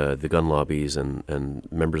that the gun lobbies and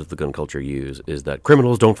members of the gun culture use is that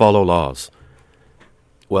criminals don't follow laws.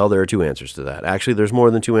 Well, there are two answers to that. Actually, there's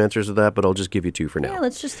more than two answers to that, but I'll just give you two for now. Yeah,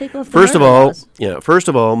 let's just take off the First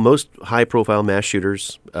of all, most high-profile mass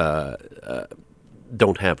shooters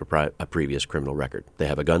don't have a previous criminal record. They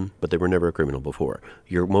have a gun, but they were never a criminal before.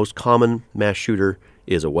 Your most common mass shooter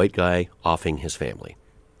is a white guy offing his family,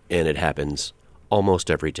 and it happens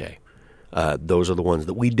almost every day. Those are the ones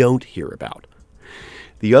that we don't hear about.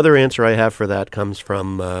 The other answer I have for that comes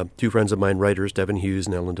from two friends of mine, writers, Devin Hughes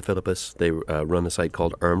and Ellen DePhilippis. They run a site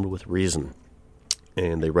called Armed with Reason,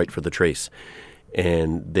 and they write for The Trace.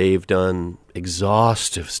 And they've done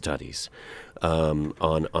exhaustive studies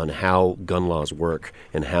on how gun laws work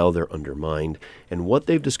and how they're undermined. And what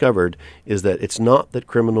they've discovered is that it's not that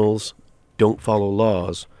criminals don't follow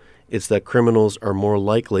laws, it's that criminals are more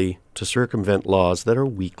likely to circumvent laws that are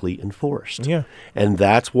weakly enforced. Yeah. And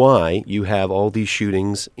that's why you have all these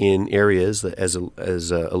shootings in areas that, as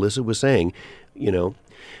Alyssa was saying,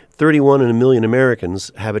 31 in a million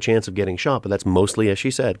Americans have a chance of getting shot, but that's mostly, as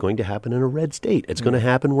she said, going to happen in a red state. It's going to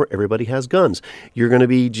happen where everybody has guns. You're going to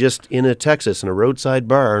be just in a Texas in a roadside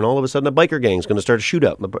bar, and all of a sudden a biker gang is going to start a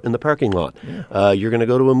shootout in the parking lot. Yeah. You're going to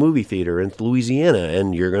go to a movie theater in Louisiana,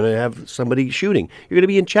 and you're going to have somebody shooting. You're going to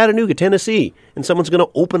be in Chattanooga, Tennessee, and someone's going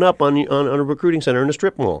to open up on a recruiting center in a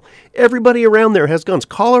strip mall. Everybody around there has guns.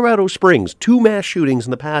 Colorado Springs, 2 mass shootings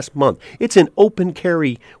in the past month. It's an open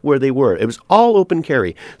carry where they were. It was all open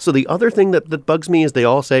carry. So the other thing that bugs me is they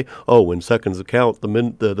all say, oh, when seconds count,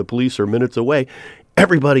 the police are minutes away.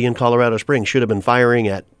 Everybody in Colorado Springs should have been firing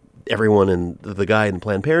at everyone, and the guy in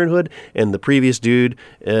Planned Parenthood and the previous dude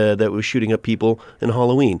that was shooting up people in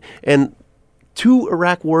Halloween. And 2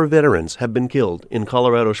 Iraq War veterans have been killed in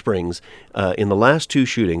Colorado Springs in the last 2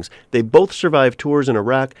 shootings. They both survived tours in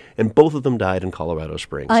Iraq, and both of them died in Colorado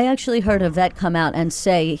Springs. I actually heard a vet come out and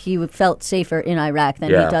say he felt safer in Iraq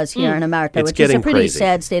than he does here in America, which is a pretty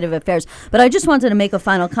sad state of affairs. But I just wanted to make a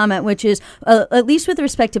final comment, which is, at least with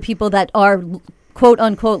respect to people that are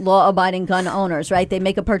quote-unquote law-abiding gun owners, right? They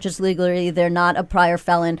make a purchase legally. They're not a prior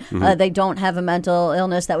felon. Mm-hmm. They don't have a mental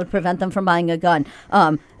illness that would prevent them from buying a gun.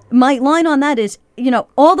 My line on that is,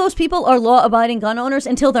 all those people are law-abiding gun owners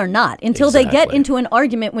until they're not. Until they get into an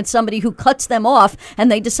argument with somebody who cuts them off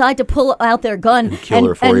and they decide to pull out their gun and kill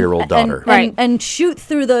their 4-year-old daughter. And shoot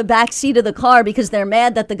through the back seat of the car because they're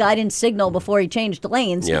mad that the guy didn't signal before he changed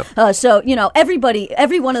lanes. Yeah. So,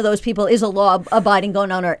 every one of those people is a law-abiding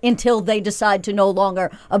gun owner until they decide to no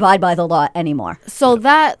longer abide by the law anymore. So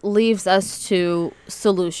that leaves us to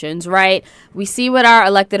solutions, right? We see what our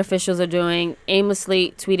elected officials are doing,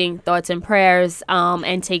 aimlessly tweeting thoughts and prayers,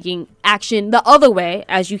 and taking action the other way,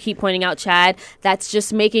 as you keep pointing out, Chad. That's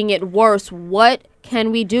just making it worse. What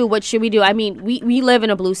can we do? What should we do? I mean, we live in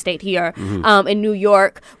a blue state here, in New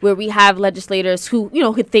York, where we have legislators who,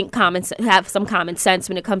 who think have some common sense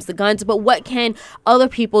when it comes to guns. But what can other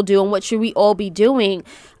people do, and what should we all be doing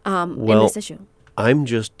in this issue? I'm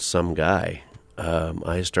just some guy.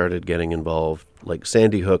 I started getting involved, like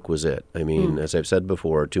Sandy Hook was it. I mean, as I've said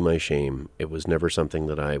before, to my shame, it was never something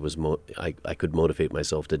that I was I could motivate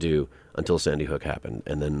myself to do until Sandy Hook happened,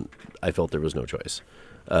 and then I felt there was no choice.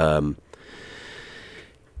 And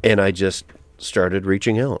I just started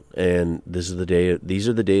reaching out, and these are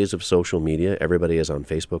the days of social media. Everybody is on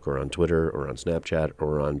Facebook or on Twitter or on Snapchat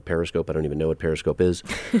or on Periscope. I don't even know what Periscope is.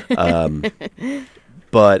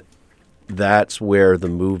 But that's where the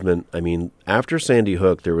movement, after Sandy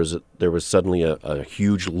Hook, there was suddenly a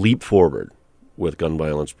huge leap forward with gun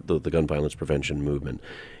violence, the gun violence prevention movement.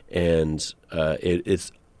 And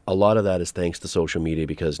it's a lot of that is thanks to social media,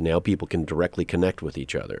 because now people can directly connect with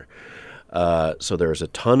each other. So there's a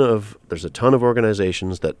ton of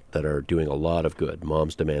organizations that are doing a lot of good.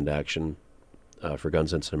 Moms Demand Action for Gun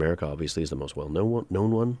Sense in America, obviously, is the most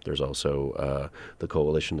well-known one. There's also the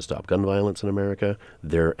Coalition to Stop Gun Violence in America.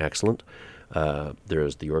 They're excellent.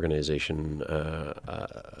 There's the organization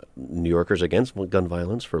New Yorkers Against Gun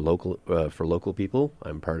Violence for local people.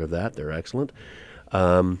 I'm part of that. They're excellent.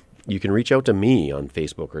 You can reach out to me on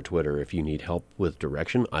Facebook or Twitter if you need help with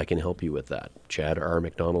direction. I can help you with that. Chad R.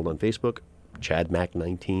 McDonald on Facebook,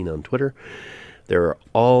 ChadMac19 on Twitter. There are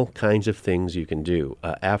all kinds of things you can do.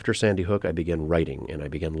 After Sandy Hook, I began writing, and I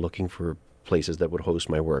began looking for places that would host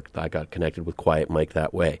my work. I got connected with Quiet Mike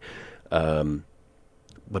that way.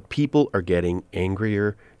 But people are getting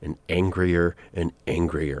angrier and angrier and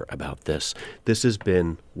angrier about this. This has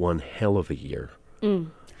been one hell of a year.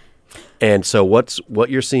 And so what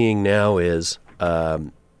you're seeing now is,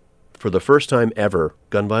 for the first time ever,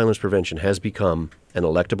 gun violence prevention has become an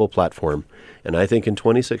electable platform. And I think in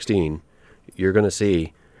 2016, you're going to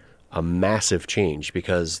see a massive change,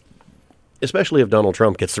 because especially if Donald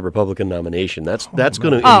Trump gets the Republican nomination, that's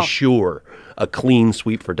going to ensure a clean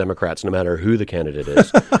sweep for Democrats, no matter who the candidate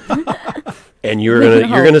is. And you're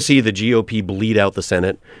going to see the GOP bleed out the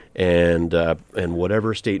Senate, and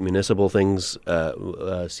whatever state municipal things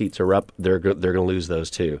seats are up, they're going to lose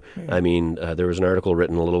those too. I mean, there was an article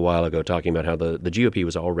written a little while ago talking about how the GOP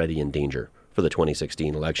was already in danger for the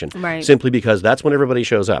 2016 election, simply because that's when everybody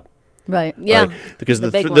shows up. Right. Yeah. Right? Because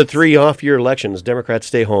the 3 off-year elections, Democrats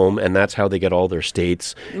stay home, and that's how they get all their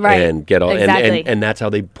states and get all and that's how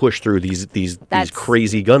they push through these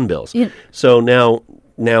crazy gun bills. Yeah. So now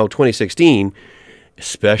 2016,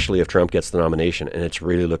 especially if Trump gets the nomination, and it's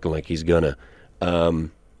really looking like he's going to,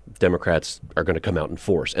 Democrats are going to come out in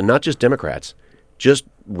force. And not just Democrats, just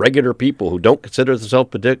regular people who don't consider themselves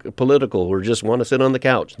political, who just want to sit on the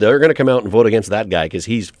couch. They're going to come out and vote against that guy because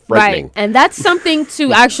he's frightening. Right, and that's something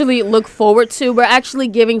to actually look forward to. We're actually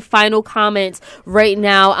giving final comments right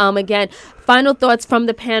now. Again, final thoughts from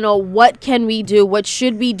the panel. What can we do? What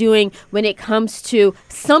should we be doing when it comes to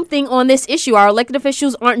something on this issue? Our elected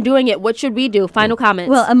officials aren't doing it. What should we do? Final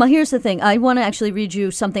comments. Well, here's the thing. I want to actually read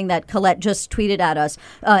you something that Colette just tweeted at us.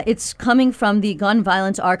 It's coming from the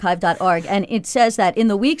gunviolencearchive.org, and it says that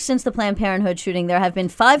in the week since the Planned Parenthood shooting, there have been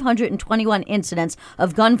 521 incidents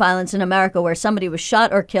of gun violence in America where somebody was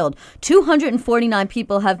shot or killed. 249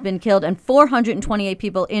 people have been killed and 428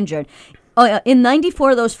 people injured. In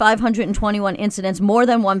 94 of those 521 incidents, more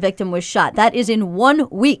than one victim was shot. That is in 1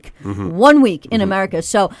 week. 1 week in America.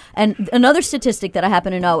 So, and another statistic that I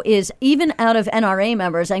happen to know is even out of NRA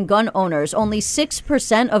members and gun owners, only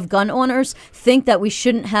 6% of gun owners think that we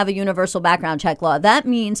shouldn't have a universal background check law. That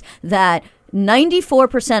means that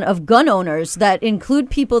 94% of gun owners that include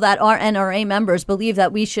people that are NRA members believe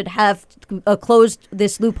that we should have closed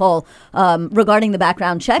this loophole regarding the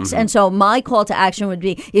background checks. And so my call to action would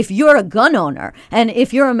be, if you're a gun owner and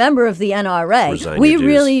if you're a member of the NRA,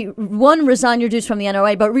 resign your dues from the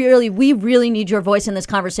NRA, but we really need your voice in this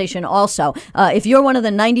conversation also. If you're one of the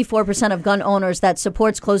 94% of gun owners that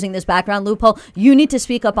supports closing this background loophole, you need to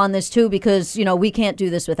speak up on this too, because, we can't do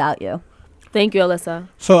this without you. Thank you, Alyssa.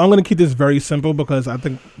 So I'm going to keep this very simple because I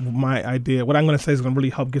think my idea, what I'm going to say is going to really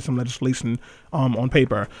help get some legislation on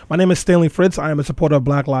paper. My name is Stanley Fritz. I am a supporter of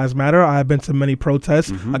Black Lives Matter. I have been to many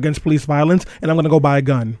protests against police violence, and I'm going to go buy a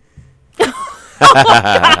gun.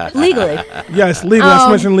 Legally. Yes, legally. I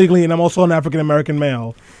mentioned legally, and I'm also an African-American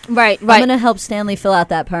male. Right. I'm going to help Stanley fill out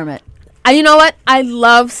that permit. You know what? I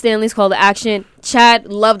love Stanley's call to action. Chad,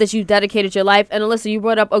 love that you dedicated your life. And Alyssa, you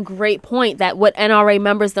brought up a great point that what NRA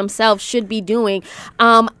members themselves should be doing.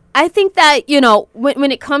 I think that,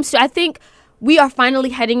 when it comes to, I think we are finally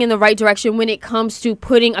heading in the right direction when it comes to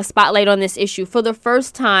putting a spotlight on this issue. For the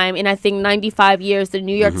first time in, I think, 95 years, the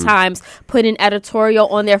New York Times put an editorial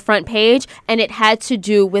on their front page, and it had to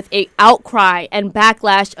do with a outcry and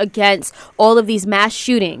backlash against all of these mass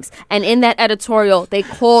shootings. And in that editorial, they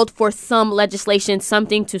called for some legislation,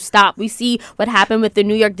 something to stop. We see what happened with the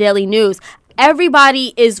New York Daily News.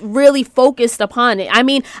 Everybody is really focused upon it. I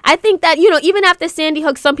mean, I think that, even after Sandy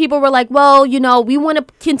Hook, some people were like, well, we want to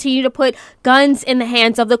continue to put guns in the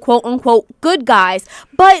hands of the quote unquote good guys.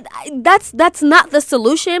 But that's not the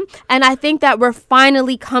solution. And I think that we're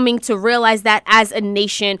finally coming to realize that as a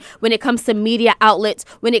nation, when it comes to media outlets,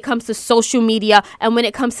 when it comes to social media, and when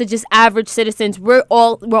it comes to just average citizens, we're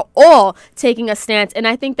all taking a stance. And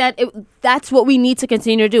I think that that's what we need to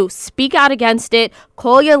continue to do. Speak out against it.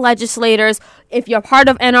 Call your legislators. If you're part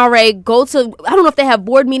of NRA, go to, I don't know if they have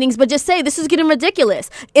board meetings, but just say, this is getting ridiculous.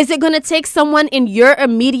 Is it going to take someone in your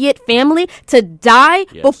immediate family to die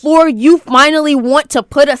before you finally want to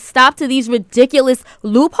put a stop to these ridiculous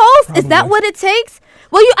loopholes? Probably. Is that what it takes?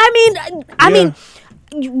 Well,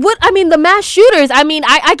 the mass shooters,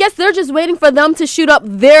 I guess they're just waiting for them to shoot up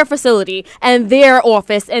their facility and their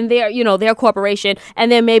office and their corporation,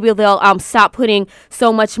 and then maybe they'll stop putting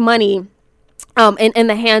so much money in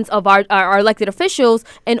the hands of our elected officials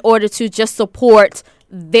in order to just support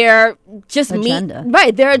their agenda.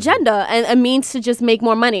 Their agenda and a means to just make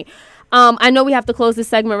more money. I know we have to close this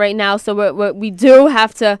segment right now, so we do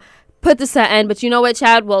have to put this at end, but you know what,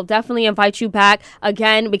 Chad? We'll definitely invite you back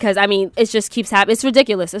again because, it just keeps happening. It's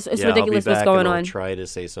ridiculous. It's ridiculous what's going on. I'll try to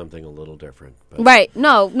say something a little different. But. Right.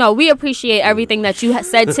 No, we appreciate everything that you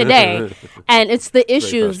said today. And it's the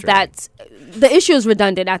issues the issue is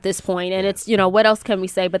redundant at this point, and it's, what else can we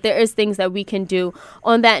say? But there is things that we can do.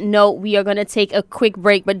 On that note, we are going to take a quick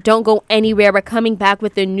break, but don't go anywhere. We're coming back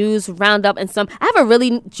with the news roundup and I have a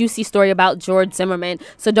really juicy story about George Zimmerman,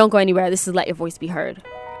 so don't go anywhere. This is Let Your Voice Be Heard.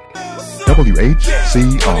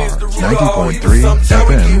 WHCR 90.3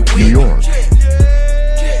 FM, New York.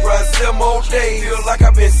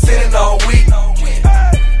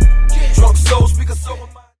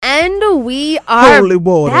 And we are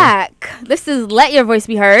back. This is Let Your Voice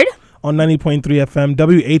Be Heard. On 90.3 FM,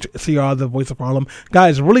 WHCR, the voice of Harlem.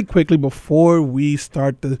 Guys, really quickly before we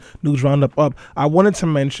start the news roundup up, I wanted to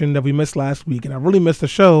mention that we missed last week, and I really missed the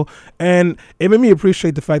show, and it made me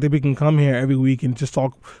appreciate the fact that we can come here every week and just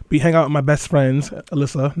hang out with my best friends,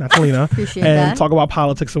 Alyssa, Natalina, and talk about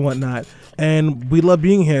politics and whatnot. And we love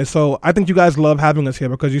being here, so I think you guys love having us here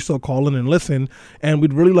because you still call in and listen, and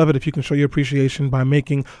we'd really love it if you can show your appreciation by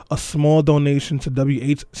making a small donation to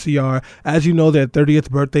WHCR. As you know, their 30th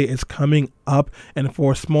birthday is coming up. And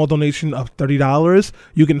for a small donation of $30,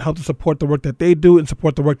 you can help to support the work that they do and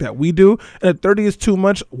support the work that we do. And if $30 is too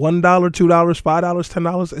much, $1, $2, $5,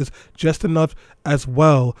 $10 is just enough as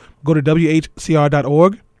well. Go to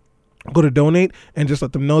WHCR.org. Go to donate and just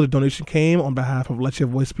let them know the donation came on behalf of Let Your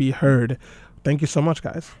Voice Be Heard. Thank you so much,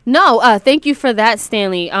 guys. No, thank you for that,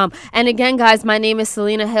 Stanley. And again, guys, my name is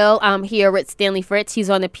Selena Hill. I'm here with Stanley Fritz. He's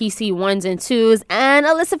on the PC 1s and 2s. And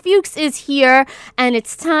Alyssa Fuchs is here. And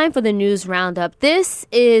it's time for the News Roundup. This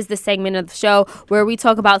is the segment of the show where we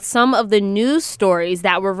talk about some of the news stories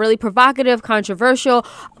that were really provocative, controversial,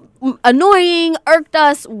 annoying, irked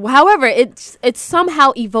us. However, it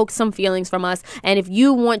somehow evokes some feelings from us. And if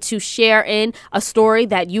you want to share in a story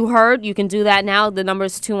that you heard, you can do that now. The number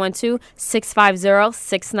is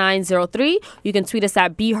 212-650-6903. You can tweet us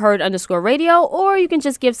at BeHeard_radio, or you can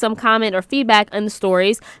just give some comment or feedback on the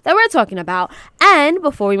stories that we're talking about. And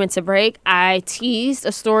before we went to break, I teased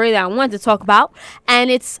a story that I wanted to talk about,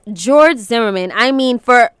 and it's George Zimmerman. I mean,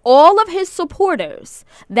 for all of his supporters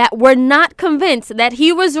that were not convinced that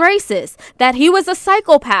he was racist, that he was a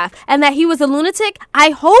psychopath, and that he was a lunatic, I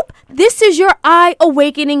hope this is your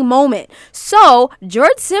eye-awakening moment. So,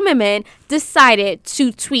 George Zimmerman decided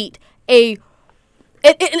to tweet it's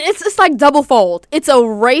like double fold. It's a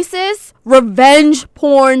racist revenge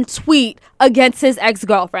porn tweet against his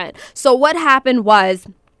ex-girlfriend. So what happened was,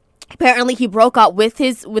 apparently he broke up with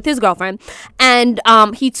his girlfriend, and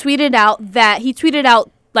he tweeted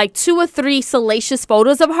out like 2 or 3 salacious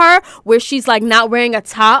photos of her where she's like not wearing a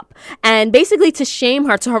top, and basically to shame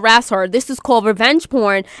her, to harass her. This is called revenge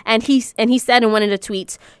porn. And he said in one of the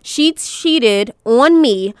tweets, "She cheated on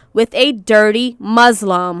me with a dirty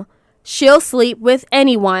Muslim. She'll sleep with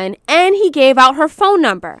anyone," and he gave out her phone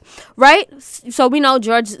number, right? So we know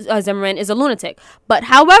George Zimmerman is a lunatic. But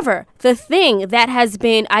however, the thing that has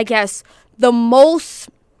been, I guess, the most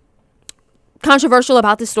controversial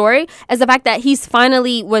about this story is the fact that he's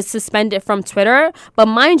finally was suspended from Twitter. But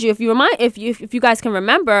mind you, if you guys can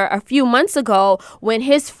remember, a few months ago when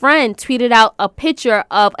his friend tweeted out a picture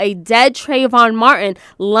of a dead Trayvon Martin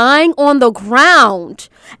lying on the ground,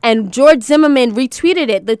 and George Zimmerman retweeted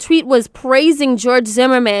it. The tweet was praising George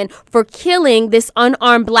Zimmerman for killing this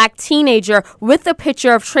unarmed black teenager with a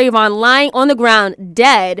picture of Trayvon lying on the ground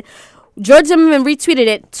dead. George Zimmerman retweeted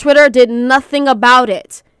it. Twitter did nothing about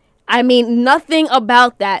it. I mean, nothing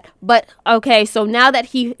about that. But, okay, so now that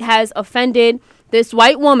he has offended this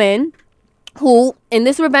white woman who, in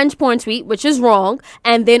this revenge porn tweet, which is wrong,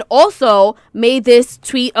 and then also made this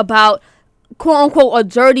tweet about, quote-unquote, a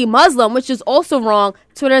dirty Muslim, which is also wrong,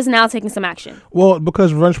 Twitter is now taking some action. Well,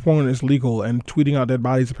 because revenge porn is legal and tweeting out dead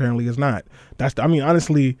bodies apparently is not.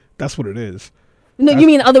 Honestly, that's what it is. No, you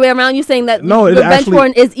mean the other way around? You're saying that revenge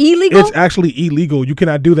porn is illegal? It's actually illegal. You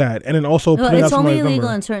cannot do that. And then also it's only illegal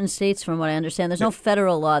in certain states, from what I understand. There's no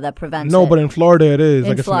federal law that prevents it. No, but in Florida it is.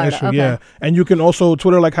 It's an issue, okay. Yeah. And you can also,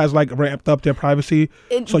 Twitter has ramped up their privacy,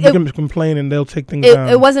 so you can complain and they'll take things down.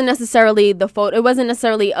 It wasn't necessarily the photo. It wasn't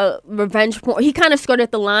necessarily a revenge porn. He kind of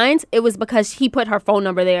skirted the lines. It was because he put her phone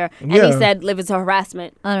number there, and he said it was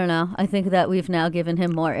harassment. I don't know. I think that we've now given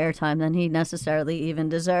him more airtime than he necessarily even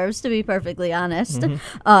deserves, to be perfectly honest.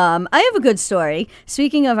 Mm-hmm. I have a good story.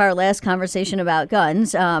 Speaking of our last conversation about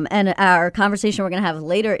guns, and our conversation we're going to have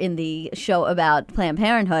later in the show about Planned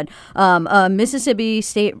Parenthood, Mississippi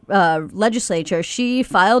State Legislature, she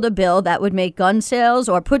filed a bill that would make gun sales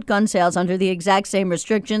or put gun sales under the exact same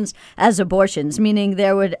restrictions as abortions, meaning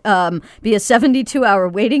there would be a 72-hour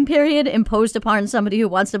waiting period imposed upon somebody who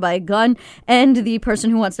wants to buy a gun, and the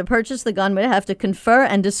person who wants to purchase the gun would have to confer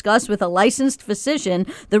and discuss with a licensed physician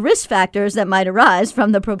the risk factors that might arise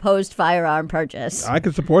from the proposed firearm purchase. I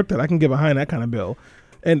can support that. I can get behind that kind of bill.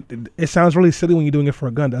 And it sounds really silly when you're doing it for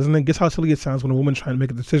a gun, doesn't it? Guess how silly it sounds when a woman's trying to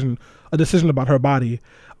make a decision about her body.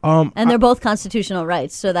 And they're both constitutional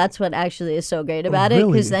rights, so that's what actually is so great about it,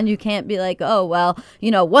 because then you can't be like, oh, well,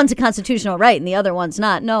 one's a constitutional right and the other one's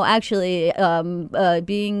not. No, actually,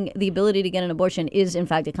 being the ability to get an abortion is, in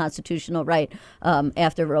fact, a constitutional right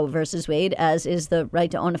after Roe versus Wade, as is the right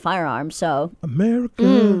to own a firearm. So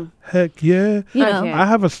America, heck yeah. I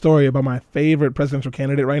have a story about my favorite presidential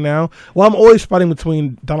candidate right now. Well, I'm always fighting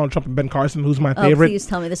between Donald Trump and Ben Carson, who's my favorite. Please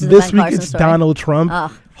tell me this is the Ben Carson story. This week it's Donald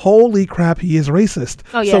Trump. Holy crap, he is racist.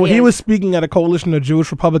 Oh, yeah, so he was speaking at a coalition of Jewish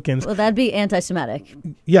Republicans. Well, that'd be anti-Semitic.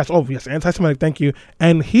 Yes, anti-Semitic, thank you.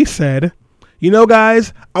 And he said,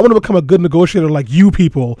 guys, I want to become a good negotiator like you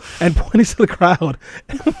people. And pointing to the crowd.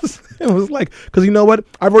 It was like, because you know what?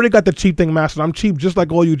 I've already got the cheap thing mastered. I'm cheap just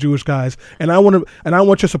like all you Jewish guys. And I want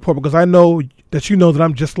your support because I know that that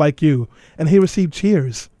I'm just like you. And he received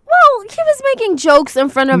cheers. Well, Well, he was making jokes in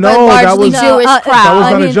front of a No, that largely was- Jewish crowd. That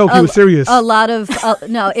was not a joke. He was serious. A lot of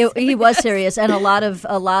he was serious, and a lot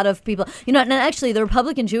of people. You know, and actually, the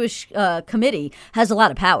Republican Jewish Committee has a lot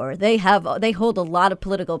of power. They hold a lot of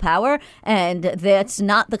political power, and that's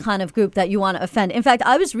not the kind of group that you want to offend. In fact,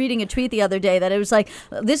 I was reading a tweet the other day that it was like,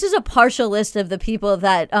 this is a partial list of the people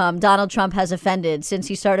that Donald Trump has offended since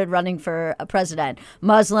he started running for president: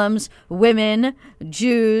 Muslims, women,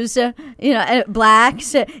 Jews, and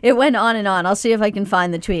blacks. It went on and on. I'll see if I can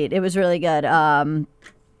find the tweet. It was really good.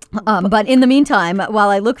 But in the meantime, while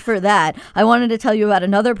I look for that, I wanted to tell you about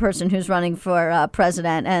another person who's running for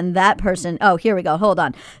president. And that person, here we go. Hold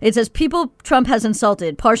on. It says people Trump has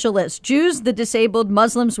insulted. Partial list: Jews, the disabled,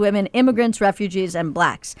 Muslims, women, immigrants, refugees, and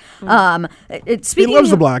blacks. He loves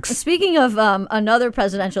the blacks. Speaking of another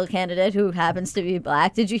presidential candidate who happens to be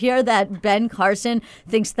black, did you hear that Ben Carson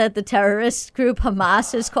thinks that the terrorist group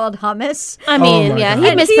Hamas is called hummus? I mean,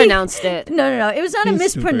 he mispronounced it. No. It was not a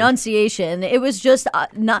mispronunciation. It was just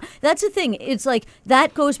not. That's the thing. It's like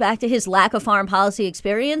that goes back to his lack of foreign policy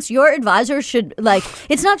experience. Your advisor should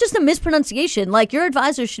it's not just a mispronunciation. Like, your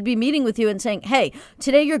advisor should be meeting with you and saying, "Hey,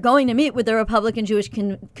 today you're going to meet with the Republican Jewish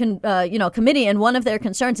committee, and one of their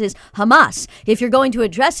concerns is Hamas. If you're going to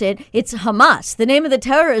address it, it's Hamas. The name of the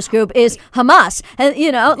terrorist group is Hamas." And he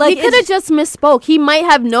could have just misspoke. He might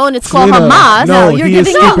have known it's called Selena, Hamas. no, you're he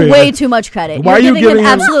giving is him stupid. way too much credit. Why You're are you giving giving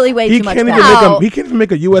him absolutely way too much credit. He can't even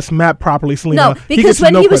make a U.S. map properly, Selena. No, because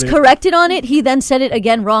when he was credit. corrected on it, he then said it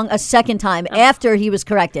again wrong a second time after he was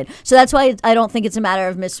corrected. So that's why I don't think it's a matter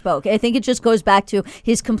of misspoke. I think it just goes back to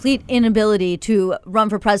his complete inability to run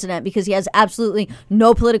for president because he has absolutely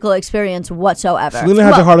no political experience whatsoever. Selena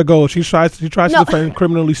has a heart of gold. She tries to defend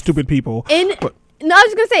criminally stupid people. No, I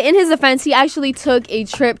was going to say, in his defense, he actually took a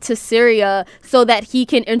trip to Syria so that he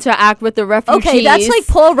can interact with the refugees. Okay, that's like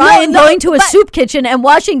Paul Ryan going to a soup kitchen and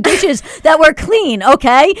washing dishes that were clean,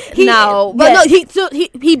 okay? He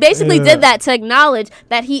basically did that to acknowledge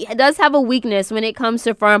that he does have a weakness when it comes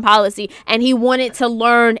to foreign policy, and he wanted to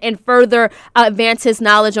learn and further advance his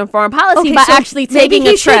knowledge on foreign policy by actually taking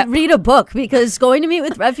a trip. Should read a book, because going to meet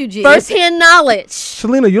with refugees... First-hand knowledge.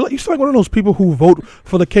 Selena, you sound like one of those people who vote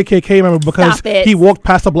for the KKK member because he walked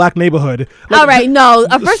past a black neighborhood. All right, no.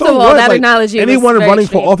 First of all, that analogy was anyone very running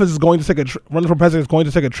extreme. for office is going to running for president is going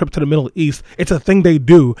to take a trip to the Middle East. It's a thing they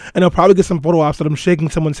do, and they'll probably get some photo ops of them shaking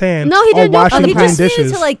someone's hand. No, he didn't. He just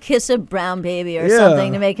needed to kiss a brown baby or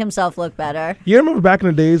something to make himself look better. You remember back in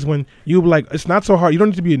the days when you were like, it's not so hard. You don't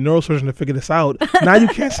need to be a neurosurgeon to figure this out. Now you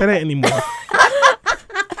can't say that anymore.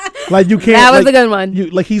 You can't. That was a good one.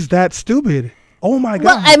 He's that stupid. Oh my God.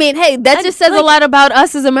 Well, I mean, hey, that just says a lot about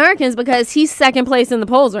us as Americans because he's second place in the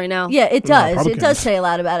polls right now. Yeah, it does. It does say a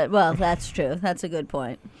lot about it. Well, that's true. That's a good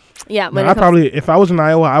point. Yeah, but if I was in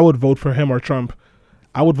Iowa, I would vote for him or Trump.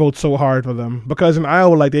 I would vote so hard for them because in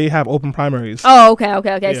Iowa, they have open primaries. Oh,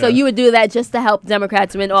 okay. Yeah. So you would do that just to help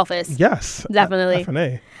Democrats win office? Yes, definitely.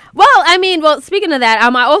 FNA. Well, speaking of that,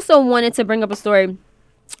 I also wanted to bring up a story,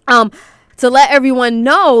 to let everyone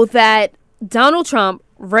know that Donald Trump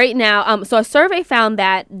right now. So a survey found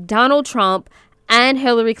that Donald Trump and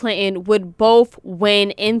Hillary Clinton would both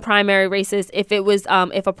win in primary races if it was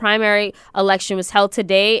if a primary election was held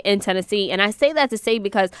today in Tennessee. And I say that to say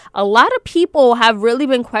because a lot of people have really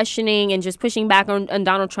been questioning and just pushing back on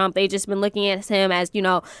Donald Trump. They've just been looking at him as,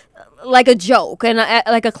 like a joke and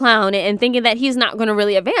like a clown and thinking that he's not going to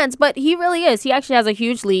really advance, but he really is. He actually has a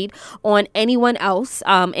huge lead on anyone else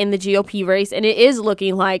in the GOP race, and it is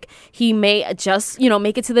looking like he may just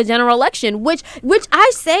make it to the general election, which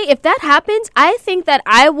I say if that happens, I think that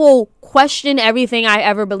I will question everything I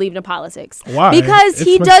ever believed in politics. Why? Because it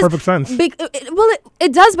he makes does perfect sense.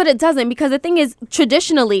 It does, but it doesn't, because the thing is,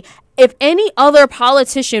 traditionally, if any other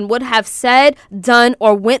politician would have said, done,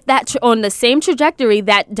 or went on the same trajectory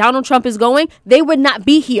that Donald Trump is going, they would not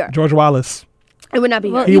be here. George Wallace. It would not be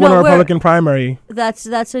here. He won a Republican primary. That's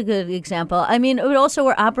a good example. I mean,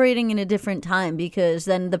 we're operating in a different time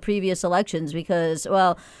than the previous elections because,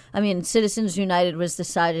 Citizens United was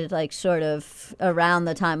decided sort of around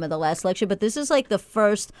the time of the last election, but this is the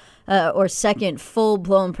first or second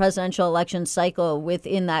full-blown presidential election cycle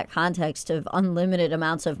within that context of unlimited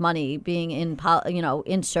amounts of money being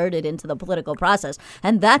inserted into the political process.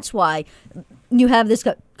 And that's why you have this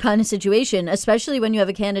kind of situation, especially when you have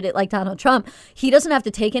a candidate like Donald Trump. He doesn't have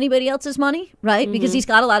to take anybody else's money, right? Mm-hmm. Because he's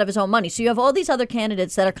got a lot of his own money. So you have all these other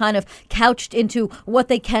candidates that are kind of couched into what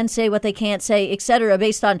they can say, what they can't say, et cetera,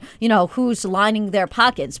 based on who's lining their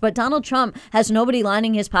pockets. But Donald Trump has nobody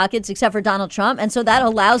lining his pockets except for Donald Trump. And so that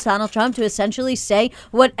allows Donald Trump to essentially say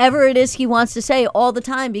whatever it is he wants to say all the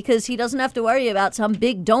time, because he doesn't have to worry about some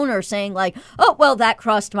big donor saying like, oh, well, that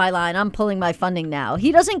crossed my line, I'm pulling my funding now.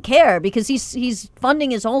 He doesn't care because he's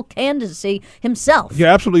funding his whole candidacy himself. You're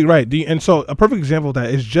absolutely right. And so a perfect example of that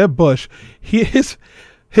is Jeb Bush. His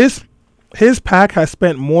PAC has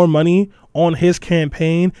spent more money on his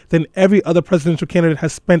campaign than every other presidential candidate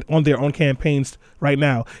has spent on their own campaigns right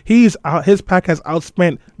now. His PAC has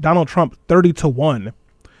outspent Donald Trump 30-1.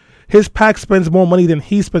 His PAC spends more money than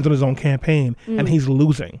he spends on his own campaign, and he's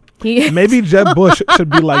losing. Maybe Jeb Bush should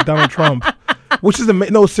be like Donald Trump, which is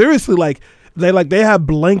no, seriously, they have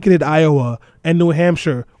blanketed Iowa and New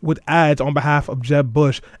Hampshire with ads on behalf of Jeb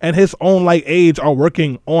Bush, and his own aides are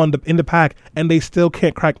working in the PAC, and they still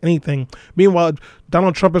can't crack anything. Meanwhile,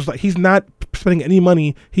 Donald Trump is he's not spending any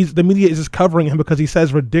money. The media is just covering him because he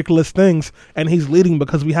says ridiculous things, and he's leading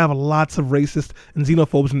because we have lots of racists and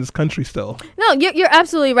xenophobes in this country still. No, you're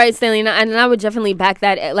absolutely right, Stanley, and I would definitely back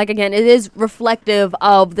that. Again, it is reflective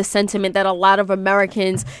of the sentiment that a lot of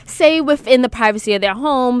Americans say within the privacy of their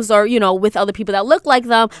homes, or with other people that look like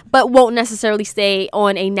them, but won't necessarily stay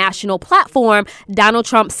on a national platform. Donald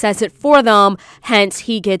Trump says it for them, hence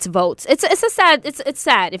he gets votes. It's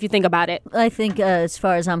sad if you think about it. I think as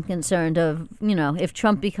far as I'm concerned, if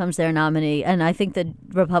Trump becomes their nominee, and I think the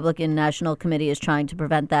Republican National Committee is trying to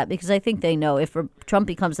prevent that, because I think they know if Trump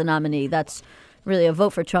becomes the nominee, that's really a vote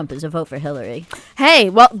for Trump is a vote for Hillary. Hey,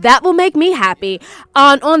 well, that will make me happy.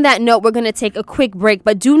 On that note, we're going to take a quick break,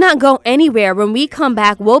 but do not go anywhere. When we come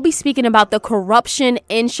back, we'll be speaking about the corruption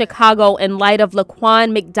in Chicago in light of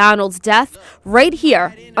Laquan McDonald's death right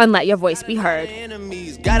here on Let Your Voice Be Heard.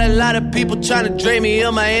 Got a lot of people trying to drain me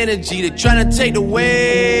of my energy. They're trying to take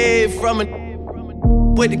away from it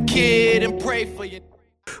with the kid and pray for you.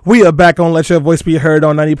 We are back on Let Your Voice Be Heard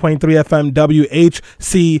on 90.3 FM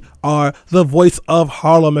WHCR, the voice of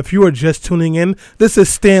Harlem. If you are just tuning in, this is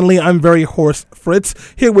Stanley. I'm very hoarse Fritz,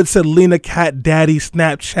 here with Selena, Cat Daddy,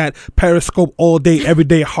 Snapchat, Periscope, all day, every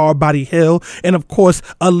day, Hard Body Hill. And of course,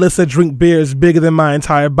 Alyssa, drink beers bigger than my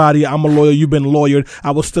entire body. I'm a lawyer. You've been lawyered.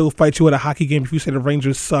 I will still fight you at a hockey game if you say the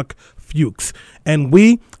Rangers suck. Fuchs. And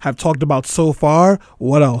we have talked about so far,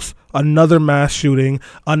 what else? Another mass shooting,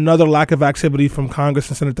 another lack of activity from Congress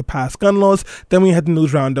and Senate to pass gun laws. Then we had the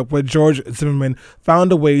news roundup where George Zimmerman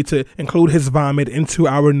found a way to include his vomit into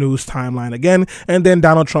our news timeline again. And then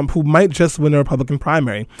Donald Trump, who might just win a Republican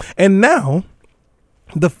primary. And now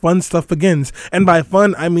the fun stuff begins. And by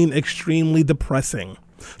fun, I mean extremely depressing.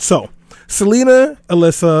 So, Selena,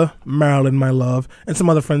 Alyssa, Marilyn, my love, and some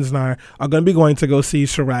other friends and I are going to be going to go see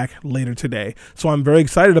Chirac later today. So I'm very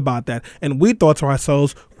excited about that. And we thought to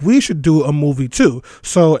ourselves, we should do a movie too.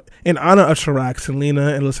 So in honor of Chirac,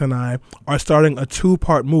 Selena, Alyssa, and I are starting a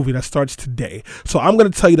 2-part movie that starts today. So I'm going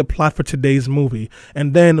to tell you the plot for today's movie,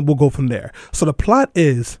 and then we'll go from there. So the plot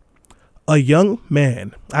is a young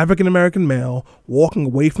man, African-American male, walking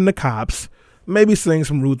away from the cops, maybe saying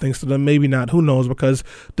some rude things to them, maybe not, who knows, because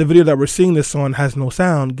the video that we're seeing this on has no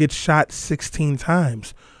sound, gets shot 16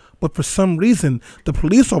 times. But for some reason, the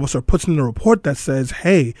police officer puts in a report that says,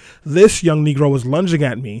 hey, this young Negro was lunging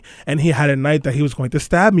at me, and he had a knife that he was going to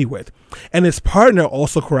stab me with. And his partner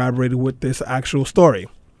also corroborated with this actual story.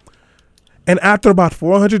 And after about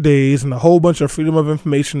 400 days and a whole bunch of Freedom of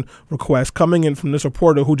Information requests coming in from this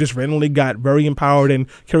reporter who just randomly got very empowered and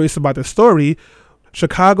curious about the story,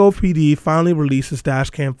 Chicago PD finally releases dash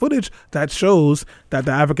cam footage that shows that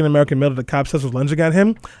the African-American male that the cop says was lunging at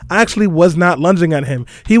him actually was not lunging at him.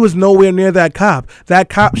 He was nowhere near that cop. That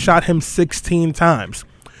cop shot him 16 times.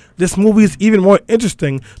 This movie is even more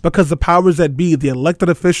interesting because the powers that be, the elected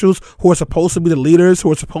officials who are supposed to be the leaders,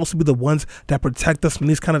 who are supposed to be the ones that protect us from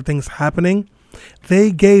these kind of things happening,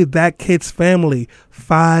 they gave that kid's family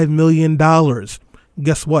 $5 million.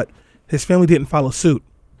 Guess what? His family didn't follow suit.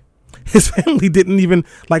 His family didn't even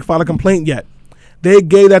file a complaint yet. They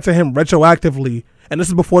gave that to him retroactively. And this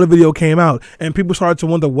is before the video came out. And people started to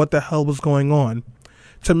wonder what the hell was going on.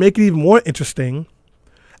 To make it even more interesting,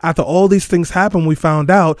 after all these things happened, we found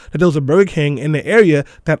out that there was a Burger King in the area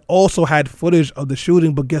that also had footage of the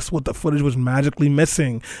shooting. But guess what? The footage was magically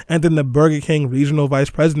missing. And then the Burger King regional vice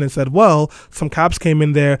president said, well, some cops came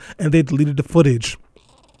in there and they deleted the footage.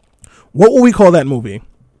 What will we call that movie?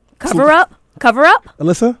 Cover up? Cover up?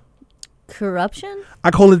 Alyssa? Corruption?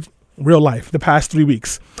 I call it, real life, the past 3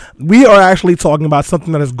 weeks. We are actually talking about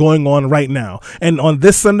something that is going on right now. And on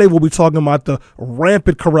this Sunday, we'll be talking about the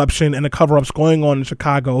rampant corruption and the cover-ups going on in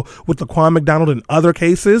Chicago with Laquan McDonald and other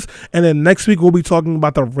cases. And then next week, we'll be talking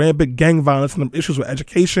about the rampant gang violence and the issues with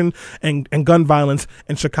education and gun violence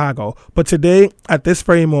in Chicago. But today, at this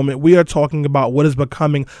very moment, we are talking about what is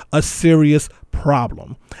becoming a serious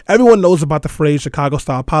problem. Everyone knows about the phrase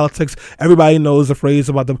Chicago-style politics. Everybody knows the phrase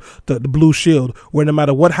about the blue shield, where no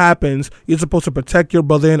matter what happens, you're supposed to protect your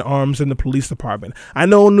brother in arms in the police department. I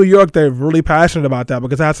know in New York, they're really passionate about that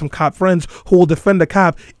because I have some cop friends who will defend the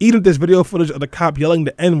cop, even if there's video footage of the cop yelling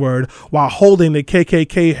the N-word while holding the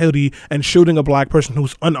KKK hoodie and shooting a black person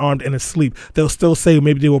who's unarmed and asleep. They'll still say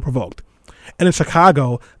maybe they were provoked. And in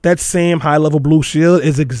Chicago, that same high-level blue shield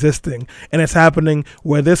is existing. And it's happening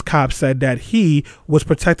where this cop said that he was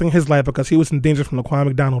protecting his life because he was in danger from Laquan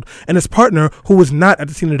McDonald. And his partner, who was not at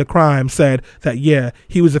the scene of the crime, said that, yeah,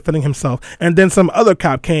 he was defending himself. And then some other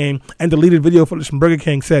cop came and deleted video footage from Burger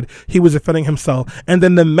King, said he was defending himself. And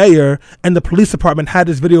then the mayor and the police department had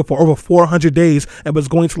this video for over 400 days and was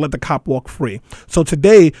going to let the cop walk free. So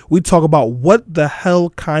today, we talk about what the hell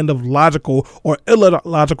kind of logical or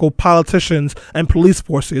illogical politicians and police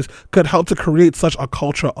forces could help to create such a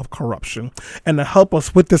culture of corruption. And to help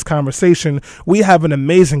us with this conversation, we have an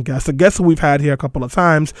amazing guest, a guest that we've had here a couple of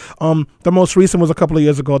times. The most recent was a couple of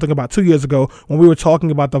years ago, I think about 2 years ago, when we were talking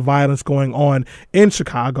about the violence going on in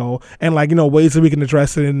Chicago and ways that we can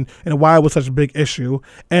address it and why it was such a big issue.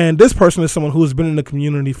 And this person is someone who has been in the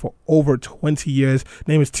community for over 20 years. His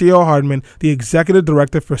name is T.O. Hardman, the executive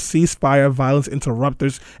director for Ceasefire Violence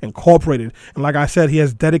Interrupters Incorporated. And like I said, he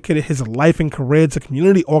has dedicated his life and career to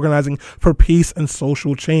community organizing for peace and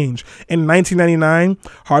social change. In 1999,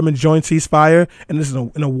 Hardman joined Ceasefire, and this is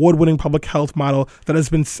an award-winning public health model that has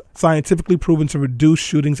been scientifically proven to reduce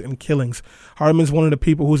shootings and killings. Hardman is one of the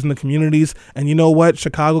people who's in the communities, and you know what?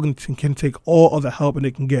 Chicago can take all of the help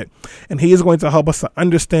it can get. And he is going to help us to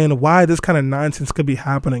understand why this kind of nonsense could be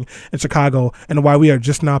happening in Chicago and why we are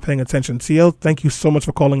just not paying attention. T.O., thank you so much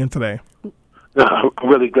for calling in today. I'm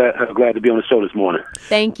really glad to be on the show this morning.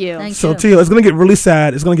 Thank you. So, Tio, it's going to get really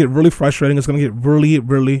sad. It's going to get really frustrating. It's going to get really,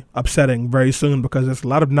 really upsetting very soon because there's a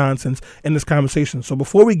lot of nonsense in this conversation. So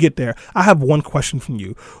before we get there, I have one question from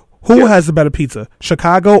you. Who has the better pizza,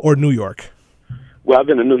 Chicago or New York? Well, I've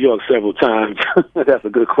been to New York several times. That's a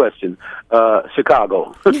good question.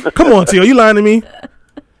 Chicago. Come on, Tio. You lying to me?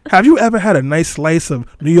 Have you ever had a nice slice of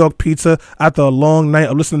New York pizza after a long night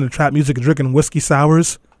of listening to trap music and drinking whiskey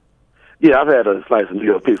sours? Yeah, I've had a slice of New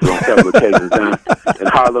York pizza on several occasions down in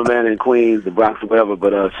Harlem and in Queens, the Bronx, or whatever.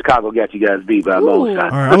 But Chicago got you guys beat by a long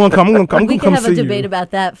shot. All right, I'm gonna come. We can have a debate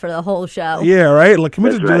about that for the whole show. Yeah, right. Like, can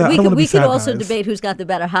we just do that? We could also debate who's got the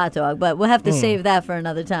better hot dog, but we'll have to save that for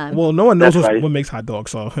another time. Well, no one knows what makes hot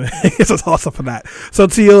dogs, so it's just awesome for that. So,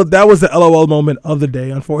 Tio, that was the LOL moment of the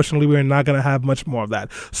day. Unfortunately, we're not going to have much more of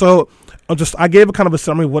that. So, I gave a kind of a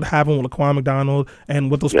summary of what happened with Laquan McDonald and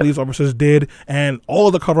what those police officers did and all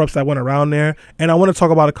of the cover-ups that went around there. And I want to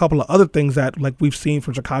talk about a couple of other things that we've seen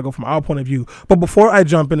from Chicago from our point of view. But before I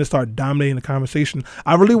jump in and start dominating the conversation,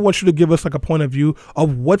 I really want you to give us a point of view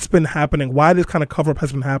of what's been happening, why this kind of cover-up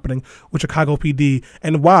has been happening with Chicago PD,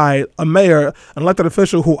 and why a mayor, an elected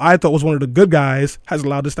official who I thought was one of the good guys, has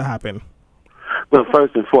allowed this to happen. Well,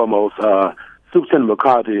 first and foremost, Superintendent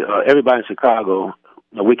McCarthy, everybody in Chicago,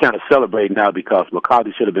 we kind of celebrate now because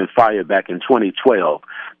McCarthy should have been fired back in 2012.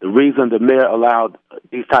 The reason the mayor allowed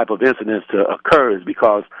these type of incidents to occur is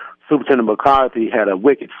because Superintendent McCarthy had a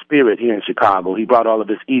wicked spirit here in Chicago. He brought all of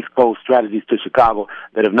his East Coast strategies to Chicago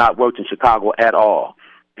that have not worked in Chicago at all.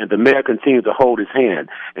 And the mayor continues to hold his hand.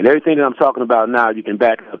 And everything that I'm talking about now, you can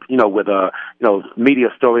back up, with, media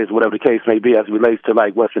stories, whatever the case may be, as it relates to,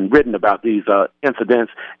 what's been written about these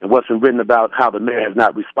incidents and what's been written about how the mayor has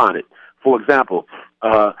not responded. For example,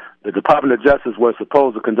 the Department of Justice was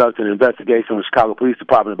supposed to conduct an investigation with the Chicago Police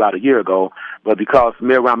Department about a year ago, but because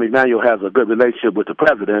Mayor Rahm Emanuel has a good relationship with the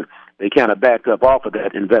president, they kind of backed up off of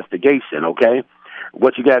that investigation, okay?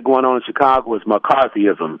 What you got going on in Chicago is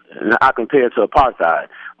McCarthyism, and I compare it to apartheid.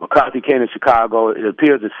 McCarthy came to Chicago. It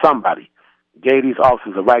appears that somebody gave these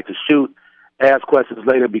officers a right to shoot, ask questions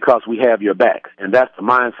later because we have your back, and that's the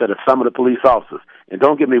mindset of some of the police officers. And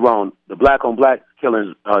don't get me wrong, the black-on-black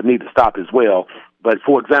killings need to stop as well. But,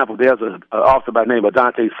 for example, there's an officer by the name of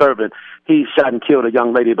Dante Servant. He shot and killed a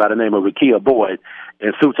young lady by the name of Rekia Boyd.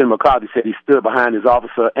 And Superintendent McCarthy said he stood behind his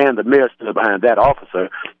officer and the mayor stood behind that officer.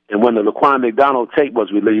 And when the Laquan McDonald tape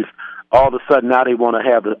was released, all of a sudden now they want to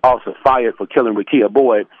have the officer fired for killing Rekia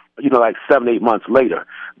Boyd, 7-8 months later.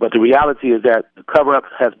 But the reality is that the cover-up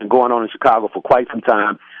has been going on in Chicago for quite some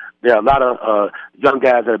time. There are a lot of young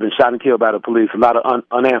guys that have been shot and killed by the police, a lot of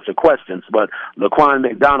unanswered questions. But Laquan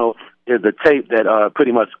McDonald is the tape that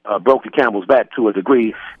pretty much broke the camel's back to a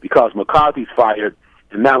degree, because McCarthy's fired,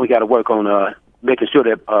 and now we got to work on making sure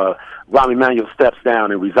that Rahm Emanuel steps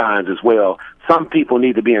down and resigns as well. Some people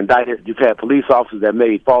need to be indicted. You've had police officers that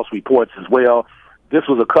made false reports as well. This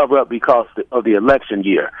was a cover-up because of the election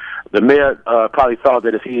year. The mayor probably thought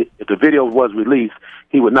that if the video was released,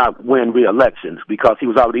 he would not win re-elections because he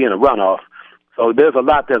was already in a runoff. So there's a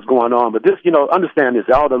lot that's going on. But this, understand this.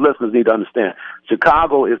 All the listeners need to understand.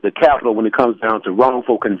 Chicago is the capital when it comes down to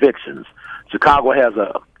wrongful convictions. Chicago has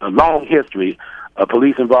a long history of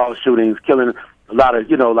police-involved shootings, killing a lot of,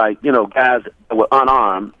 guys that were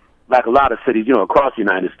unarmed, like a lot of cities, across the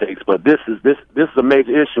United States. But this is a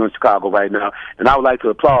major issue in Chicago right now, and I would like to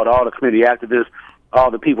applaud all the community activists,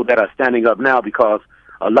 all the people that are standing up now, because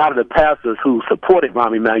a lot of the pastors who supported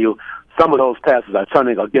Rahm Emanuel, some of those pastors are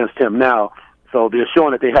turning against him now, so they're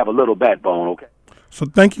showing that they have a little backbone, okay? So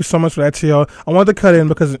thank you so much for that, T.O. I wanted to cut in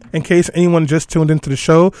because in case anyone just tuned into the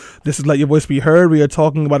show, this is Let Your Voice Be Heard. We are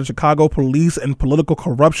talking about the Chicago police and political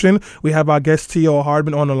corruption. We have our guest, T.O.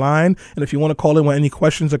 Hardman, on the line. And if you want to call in with any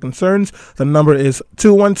questions or concerns, the number is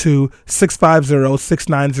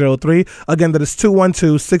 212-650-6903. Again, that is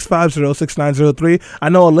 212-650-6903. I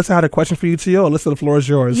know Alyssa had a question for you, T.O. Alyssa, the floor is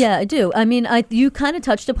yours. Yeah, I do. I mean, you kind of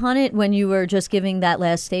touched upon it when you were just giving that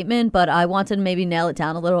last statement, but I wanted to maybe nail it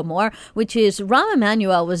down a little more, which is Rahm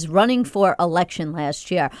Emanuel was running for election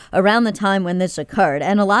last year around the time when this occurred.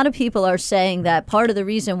 And a lot of people are saying that part of the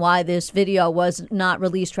reason why this video was not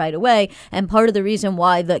released right away, and part of the reason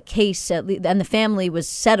why the case and the family was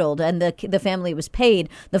settled and the family was paid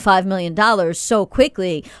the $5 million so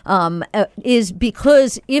quickly is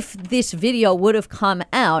because if this video would have come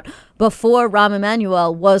out before Rahm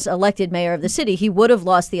Emanuel was elected mayor of the city, he would have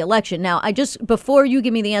lost the election. Now, before you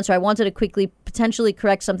give me the answer, I wanted to quickly potentially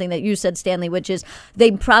correct something that you said, Stanley, which is they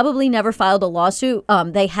probably never filed a lawsuit.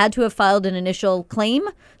 They had to have filed an initial claim,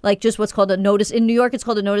 like just what's called a notice. In New York, it's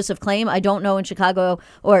called a notice of claim. I don't know in Chicago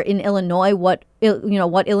or in Illinois what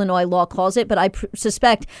Illinois law calls it, but I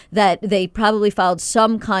suspect that they probably filed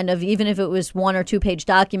some kind of, even if it was 1 or 2 page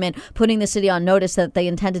document, putting the city on notice that they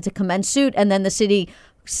intended to commence suit, and then the city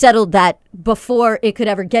settled that before it could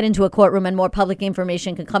ever get into a courtroom and more public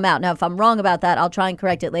information could come out. Now, if I'm wrong about that, I'll try and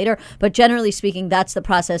correct it later. But generally speaking, that's the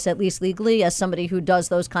process, at least legally, as somebody who does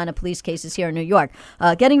those kind of police cases here in New York.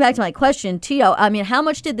 Getting back to my question, Tio, I mean, how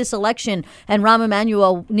much did this election and Rahm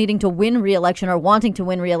Emanuel needing to win re-election or wanting to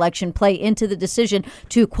win re-election play into the decision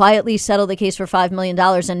to quietly settle the case for $5 million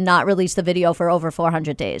and not release the video for over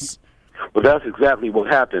 400 days? Well, that's exactly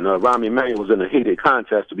what happened. Rahm Emanuel was in a heated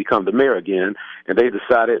contest to become the mayor again, and they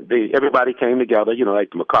decided everybody came together.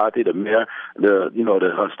 Like the McCarthy, the mayor,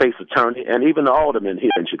 the state's attorney, and even the aldermen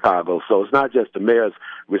here in Chicago. So it's not just the mayor's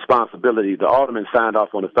responsibility. The aldermen signed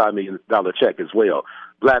off on a $5 million check as well.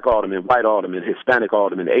 Black aldermen, white aldermen, Hispanic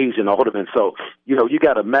aldermen, Asian aldermen. So you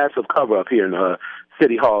got a massive cover up here in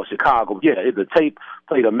City Hall, Chicago. Yeah, the tape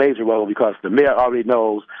played a major role because the mayor already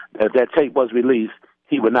knows that if that tape was released,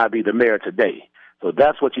 he would not be the mayor today. So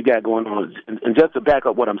that's what you got going on. And just to back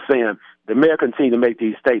up what I'm saying, the mayor continued to make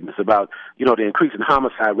these statements about, the increasing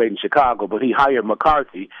homicide rate in Chicago, but he hired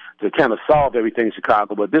McCarthy to kind of solve everything in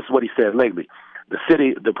Chicago. But this is what he said lately.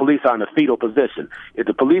 The police are in a fetal position. If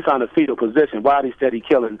the police are in a fetal position, why are they steady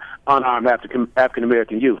killing unarmed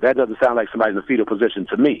African-American youth? That doesn't sound like somebody in a fetal position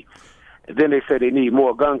to me. And then they say they need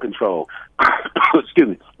more gun control. Excuse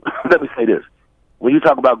me. Let me say this. When you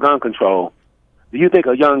talk about gun control, do you think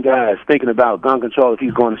a young guy is thinking about gun control if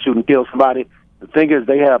he's going to shoot and kill somebody? The thing is,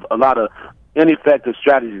 they have a lot of ineffective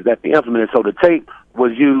strategies that they implemented. So the tape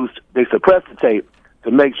was used, they suppressed the tape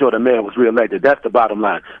to make sure the mayor was reelected. That's the bottom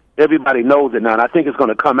line. Everybody knows it now, and I think it's going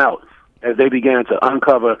to come out as they begin to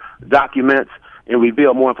uncover documents and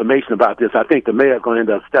reveal more information about this. I think the mayor is going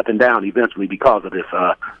to end up stepping down eventually because of this,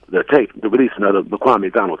 the tape, the releasing of the Laquan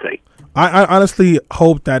McDonald tape. I honestly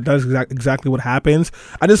hope that does exactly what happens.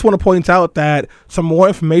 I just want to point out that some more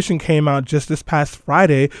information came out just this past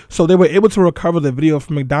Friday. So they were able to recover the video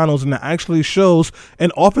from McDonald's, and it actually shows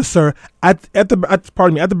an officer at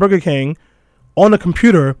the Burger King on a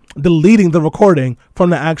computer deleting the recording from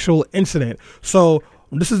the actual incident. So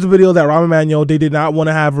this is the video that Rahm Emanuel, they did not want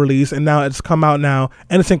to have released, and now it's come out now,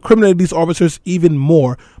 and it's incriminated these officers even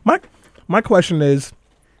more. My question is,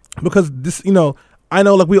 because this, I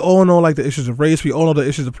know, we all know, the issues of race. We all know the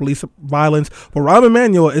issues of police violence. But Rahm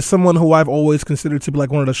Emanuel is someone who I've always considered to be,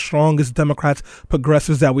 one of the strongest Democrats,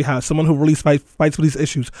 progressives that we have, someone who really fights for these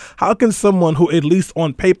issues. How can someone who, at least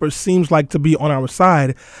on paper, seems like to be on our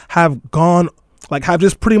side have gone Like, have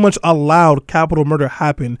just pretty much allowed capital murder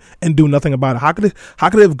happen and do nothing about it? How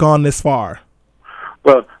could it have gone this far?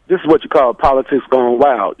 Well, this is what you call politics going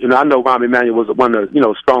wild. I know Rahm Emanuel was one of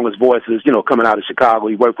the, strongest voices, coming out of Chicago.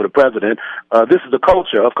 He worked for the president. This is the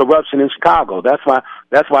culture of corruption in Chicago. That's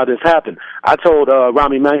why this happened. I told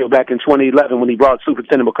Rahm Emanuel back in 2011 when he brought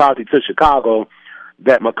Superintendent McCarthy to Chicago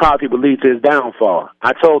that McCarthy would lead to his downfall.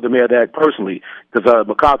 I told the mayor that personally because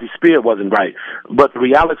McCarthy's spirit wasn't right. But the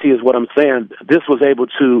reality is what I'm saying. This was able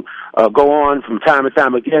to go on from time to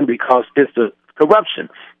time again because it's the corruption.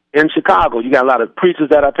 In Chicago, you got a lot of preachers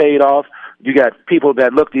that are paid off. You got people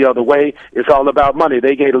that look the other way. It's all about money.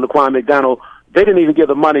 They gave to Laquan McDonald. They didn't even give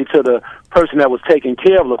the money to the person that was taking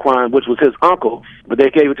care of Laquan, which was his uncle, but they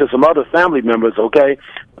gave it to some other family members, okay?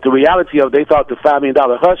 The reality of they thought the $5 million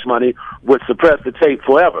hush money would suppress the tape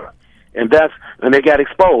forever. And they got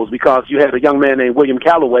exposed because you had a young man named William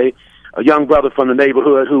Calloway, a young brother from the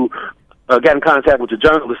neighborhood who got in contact with a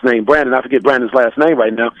journalist named Brandon. I forget Brandon's last name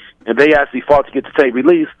right now. And they actually fought to get the tape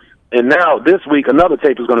released. And now, this week, another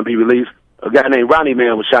tape is going to be released. A guy named Ronnie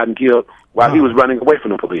Man was shot and killed while he was running away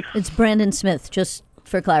from the police. It's Brandon Smith, just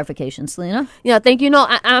for clarification. Selena? Yeah, thank you.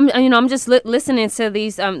 I'm just listening to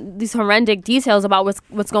these horrendous details about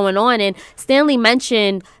what's going on. And Stanley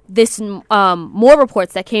mentioned this more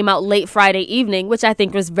reports that came out late Friday evening, which I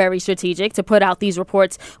think was very strategic to put out these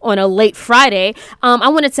reports on a late Friday. I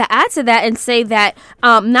wanted to add to that and say that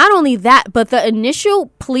not only that, but the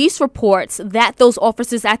initial police reports that those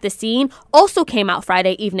officers at the scene also came out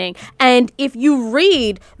Friday evening. And if you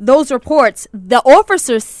read those reports, the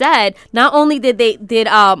officers said not only did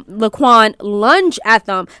Laquan lunge at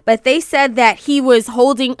them, but they said that he was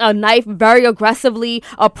holding a knife very aggressively,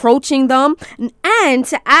 approaching them, and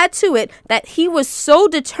to add to it that he was so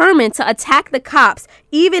determined to attack the cops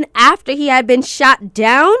even after he had been shot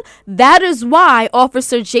down. That is why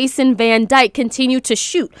Officer Jason Van Dyke continued to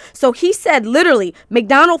shoot. So he said literally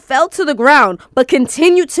McDonald fell to the ground but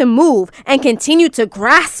continued to move and continued to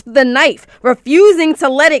grasp the knife, refusing to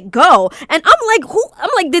let it go. And I'm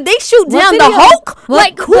like, did they shoot down the Hulk?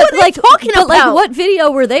 Who are they talking about? Like, what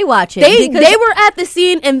video were they watching? They were at the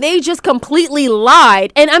scene and they just completely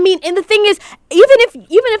lied. And I mean, and the thing is, even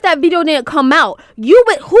if that video didn't come out,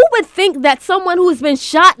 who would think that someone who's been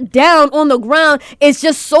shot down on the ground is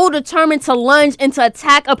just so determined to lunge and to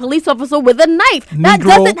attack a police officer with a knife? That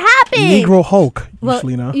doesn't happen. Negro Hulk. Well,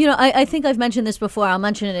 I think I've mentioned this before. I'll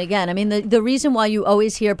mention it again. I mean, the reason why you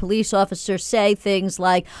always hear police officers say things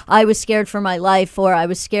like, I was scared for my life or I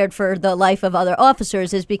was scared for the life of other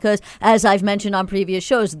officers is because, as I've mentioned on previous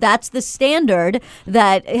shows, that's the standard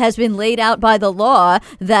that has been laid out by the law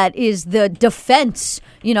that is the defense.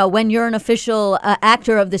 When you're an official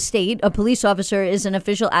actor of the state, a police officer is an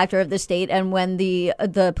official actor of the state, and when the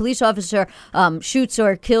police officer shoots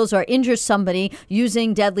or kills or injures somebody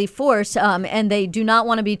using deadly force, and they do not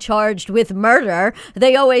want to be charged with murder,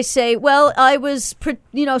 they always say, well, I was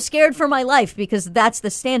scared for my life, because that's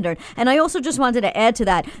the standard. And I also just wanted to add to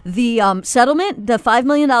that, the settlement, the $5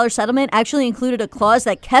 million settlement, actually included a clause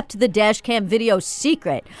that kept the dash cam video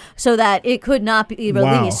secret so that it could not be released.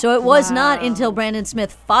 Wow. So it was not until Brandon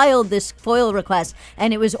Smith filed this FOIL request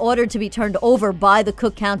and it was ordered to be turned over by the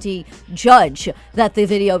Cook County judge that the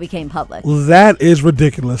video became public. That is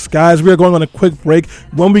ridiculous. Guys, we are going on a quick break.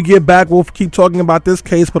 When we get back, we'll keep talking about this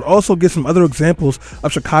case, but also get some other examples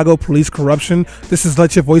of Chicago police corruption. This is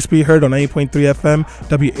Let Your Voice Be Heard on 90.3 FM,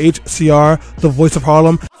 WHCR, the voice of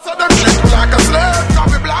Harlem.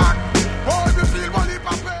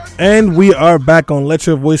 And we are back on Let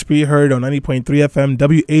Your Voice Be Heard on 90.3 FM,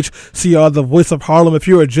 WHCR, the voice of Harlem. If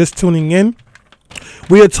you are just tuning in,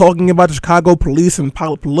 we are talking about the Chicago police and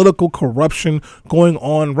political corruption going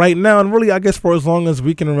on right now. And really, I guess for as long as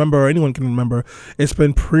we can remember, or anyone can remember, it's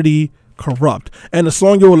been pretty corrupt. And the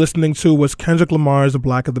song you were listening to was Kendrick Lamar's The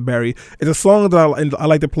Black of the Berry. It's a song that I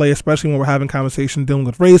like to play, especially when we're having conversation dealing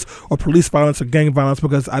with race or police violence or gang violence,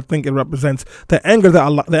 because I think it represents the anger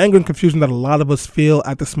and confusion that a lot of us feel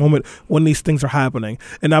at this moment when these things are happening.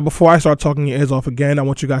 And now, before I start talking your ears off again, I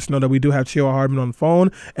want you guys to know that we do have Chio Hardman on the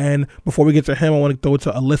phone. And before we get to him, I want to throw it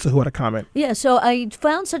to Alyssa, who had a comment. Yeah, so I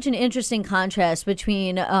found such an interesting contrast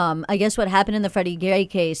between, I guess, what happened in the Freddie Gray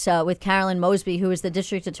case with Carolyn Mosby, who was the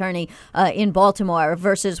district attorney in Baltimore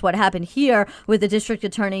versus what happened here with the district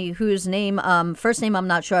attorney whose name, first name I'm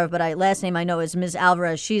not sure of, but last name I know is Ms.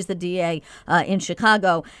 Alvarez. She's the DA in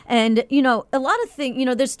Chicago. And, you know, a lot of things, you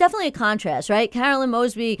know, there's definitely a contrast, right? Carolyn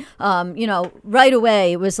Mosby, you know, right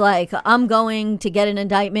away was like, I'm going to get an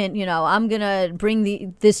indictment, you know, I'm going to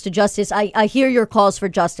bring this to justice. I hear your calls for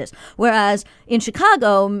justice. Whereas in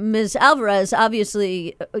Chicago, Ms. Alvarez,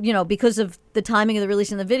 obviously, you know, because of the timing of the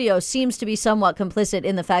release in the video, seems to be somewhat complicit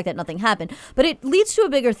in the fact that nothing happened. But it leads to a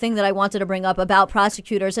bigger thing that I wanted to bring up about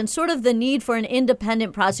prosecutors and sort of the need for an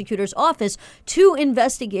independent prosecutor's office to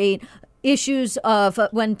investigate issues of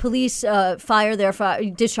when police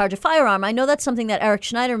discharge a firearm. I know that's something that Eric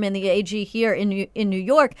Schneiderman, the AG here in New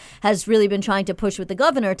York, has really been trying to push with the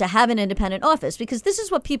governor to have an independent office, because this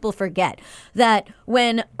is what people forget, that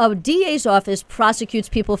when a DA's office prosecutes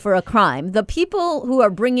people for a crime, the people who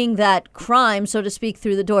are bringing that crime, so to speak,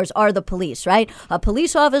 through the doors are the police, right? A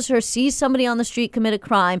police officer sees somebody on the street commit a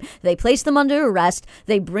crime, they place them under arrest,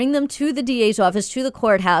 they bring them to the DA's office, to the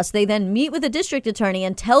courthouse, they then meet with the district attorney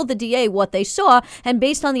and tell the DA what they saw, and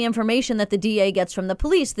based on the information that the DA gets from the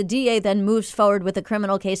police, the DA then moves forward with a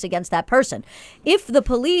criminal case against that person. If the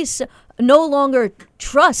police no longer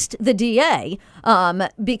trust the DA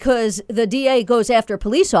because the DA goes after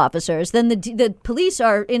police officers, then the police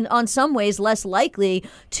are on some ways less likely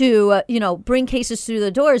to bring cases through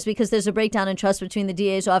the doors, because there's a breakdown in trust between the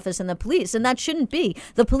DA's office and the police, and that shouldn't be.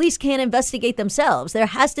 The police can't investigate themselves. There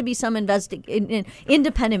has to be some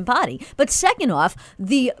independent body. But second off,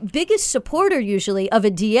 the biggest supporter usually of a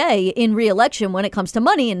DA in re-election when it comes to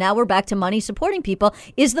money, and now we're back to money supporting people,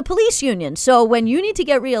 is the police union. So when you need to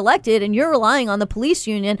get reelected and you're relying on the police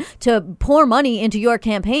union to pour money into your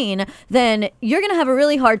campaign, then you're going to have a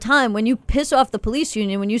really hard time when you piss off the police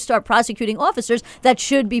union, when you start prosecuting officers that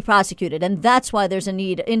should be prosecuted. And that's why there's a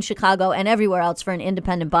need in Chicago and everywhere else for an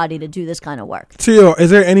independent body to do this kind of work. Tio, is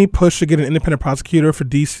there any push to get an independent prosecutor for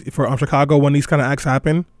Chicago when these kind of acts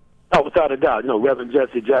happen? Oh, without a doubt. Reverend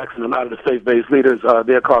Jesse Jackson, a lot of the faith-based leaders,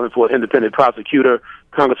 they're calling for an independent prosecutor.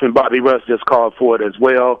 Congressman Bobby Russ just called for it as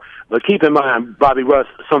well. But keep in mind, Bobby Russ,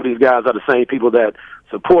 some of these guys are the same people that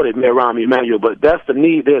supported Mayor Rahm Emanuel, but that's the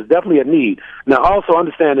need. There's definitely a need. Now, also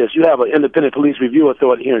understand this. You have an independent police review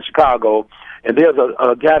authority here in Chicago, and there's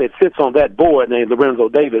a guy that sits on that board named Lorenzo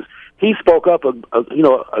Davis. He spoke up,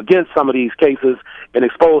 against some of these cases and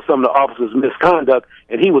exposed some of the officers' misconduct,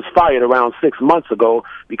 and he was fired around 6 months ago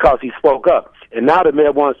because he spoke up. And now the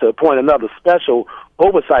mayor wants to appoint another special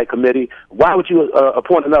oversight committee. Why would you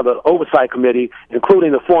appoint another oversight committee,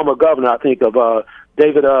 including the former governor, I think, of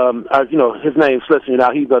David, his name slips me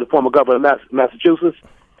now. He's the former governor of Massachusetts.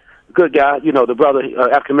 Good guy, the brother,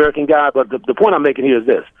 African-American guy. But the point I'm making here is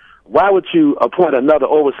this. Why would you appoint another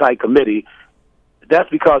oversight committee? That's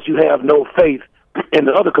because you have no faith in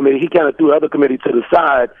the other committee. He kind of threw the other committee to the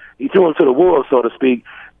side. He threw him to the wolves, so to speak.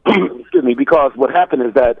 Excuse me, because what happened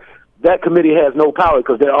is that committee has no power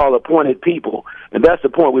because they're all appointed people. And that's the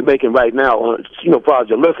point we're making right now, for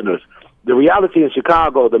your listeners. The reality in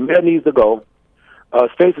Chicago, the mayor needs to go.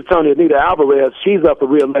 State's Attorney Anita Alvarez, she's up for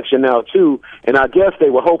re-election now, too. And I guess they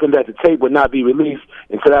were hoping that the tape would not be released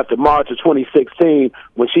until after March of 2016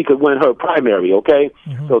 when she could win her primary, okay?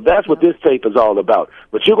 Mm-hmm. So that's what this tape is all about.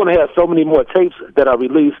 But you're going to have so many more tapes that are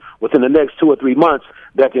released within the next 2 or 3 months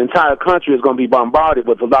that the entire country is going to be bombarded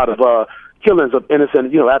with a lot of killings of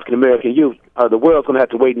innocent, African-American youth. The world's going to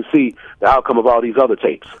have to wait and see the outcome of all these other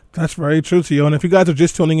tapes. That's very true, Tio. And if you guys are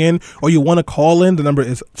just tuning in or you want to call in, the number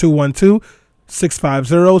is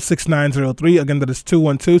 212-650-6903. Again, that is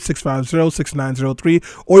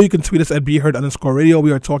 212-650-6903. Or you can tweet us at BeHeard_radio.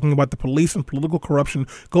 We are talking about the police and political corruption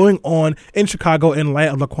going on in Chicago in light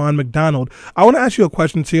of Laquan McDonald. I want to ask you a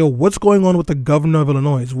question, Tio. What's going on with the governor of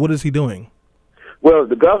Illinois? What is he doing? Well,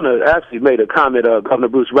 the governor actually made a comment. Governor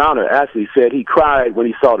Bruce Rauner actually said he cried when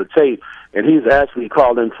he saw the tape, and he's actually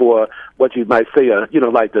calling for what you might say,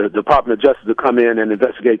 like the Department of Justice to come in and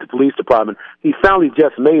investigate the police department. He finally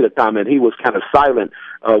just made a comment. He was kind of silent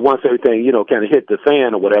once everything, kind of hit the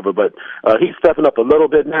fan or whatever, but he's stepping up a little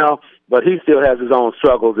bit now, but he still has his own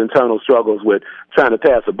struggles, internal struggles with trying to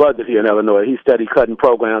pass a budget here in Illinois. He's steady cutting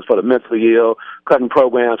programs for the mentally ill, cutting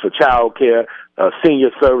programs for child care,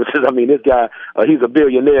 senior services. I mean, this guy, he's a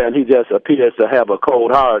billionaire, and he just appears to have a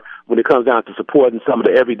cold heart when it comes down to supporting some of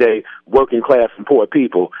the everyday working class and poor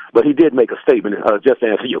people. But he did make a statement just to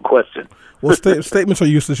answer your question. Well, statements are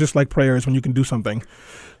useless, just like prayers when you can do something.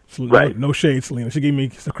 So, right. No shade, Selena. She gave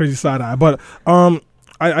me a crazy side eye. But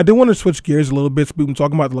I do want to switch gears a little bit. We've been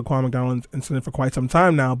talking about the Laquan McDonald incident for quite some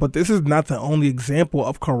time now, but this is not the only example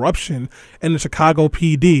of corruption in the Chicago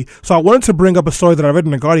PD. So I wanted to bring up a story that I read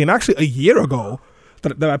in The Guardian actually a year ago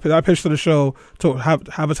that I pitched to the show to have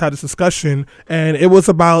us have this discussion, and it was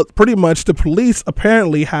about pretty much the police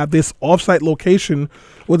apparently have this offsite location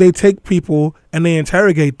where they take people and they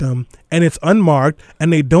interrogate them, and it's unmarked,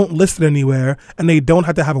 and they don't list it anywhere, and they don't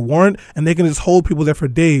have to have a warrant, and they can just hold people there for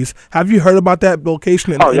days. Have you heard about that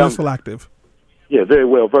location in Innisfil Active? Yeah, very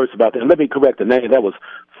well versed about that. And let me correct the name. That was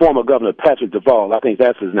former Governor Patrick Duvall. I think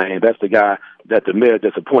that's his name. That's the guy that the mayor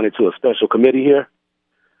just appointed to a special committee here.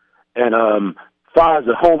 And far as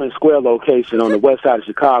the Holman Square location on the west side of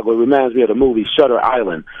Chicago, it reminds me of the movie Shutter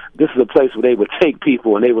Island. This is a place where they would take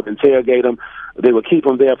people and they would interrogate them. They would keep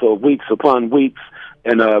them there for weeks upon weeks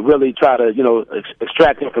and really try to,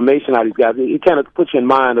 extract information out of these guys. It kind of puts you in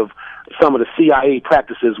mind of some of the CIA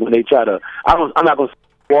practices when they try to. I'm not going to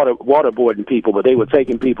waterboarding people, but they were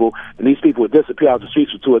taking people, and these people would disappear out the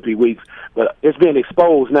streets for 2 or 3 weeks. But it's being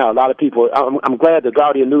exposed now. A lot of people. I'm glad the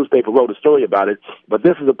Guardian newspaper wrote a story about it. But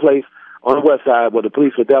this is a place on the west side where the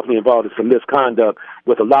police were definitely involved in some misconduct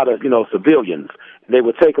with a lot of civilians. They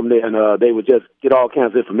would take them there, and they would just get all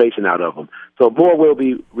kinds of information out of them. So more will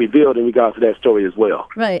be revealed in regards to that story as well.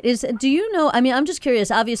 Right. Do you know, I'm just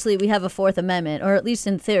curious, obviously we have a Fourth Amendment, or at least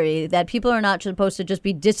in theory, that people are not supposed to just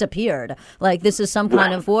be disappeared. Like this is some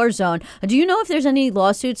kind of war zone. Do you know if there's any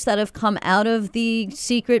lawsuits that have come out of the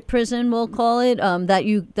secret prison, we'll call it, that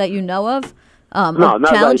you know of? No,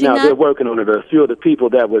 not right now. That? They're working on it. A few of the people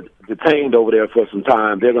that were detained over there for some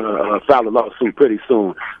time, they're going to file a lawsuit pretty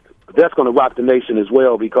soon. That's going to rock the nation as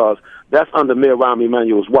well because that's under Mayor Rahm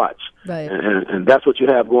Emanuel's watch. Right. And that's what you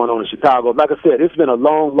have going on in Chicago. Like I said, it's been a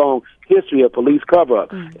long, long history of police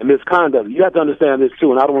cover-up and misconduct. You have to understand this,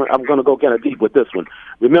 too, and I'm going to go kind of deep with this one.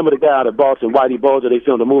 Remember the guy out of Boston, Whitey Bulger, they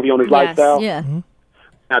filmed a movie on his lifestyle? Yeah. Mm-hmm.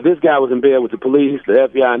 Now, this guy was in bed with the police, the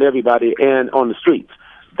FBI, and everybody, and on the streets.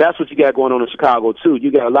 That's what you got going on in Chicago, too. You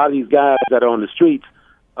got a lot of these guys that are on the streets.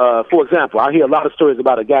 For example, I hear a lot of stories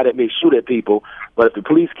about a guy that may shoot at people, but if the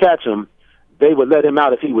police catch him, they would let him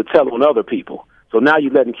out if he would tell on other people. So now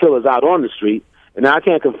you're letting killers out on the street. And now I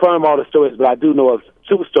can't confirm all the stories, but I do know of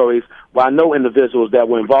 2 stories where I know individuals that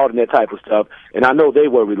were involved in that type of stuff, and I know they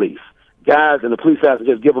were released. Guys and the police have to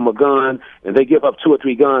just give them a gun, and they give up 2 or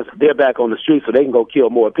 3 guns, they're back on the street so they can go kill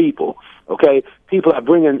more people. Okay? People are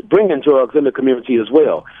bringing drugs in the community as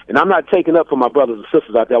well. And I'm not taking up for my brothers and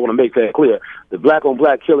sisters out there. I want to make that clear. The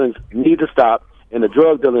black-on-black killings need to stop, and the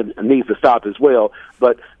drug dealing needs to stop as well.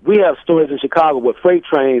 But we have stories in Chicago where freight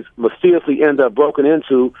trains mysteriously end up broken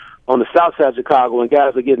into on the south side of Chicago, and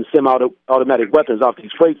guys are getting semi-automatic weapons off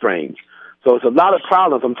these freight trains. So it's a lot of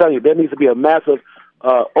problems. I'm telling you, there needs to be a massive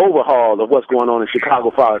overhaul of what's going on in Chicago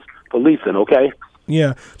as far as policing, okay?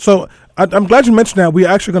 Yeah. So I'm glad you mentioned that. We're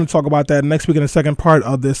actually going to talk about that next week in the second part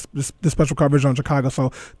of this special coverage on Chicago. So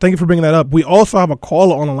thank you for bringing that up. We also have a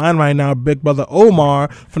caller on the line right now, Big Brother Omar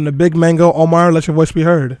from the Big Mango. Omar, let your voice be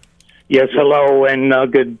heard. Yes, hello, and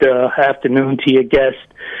good afternoon to your guest.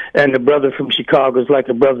 And the brother from Chicago is like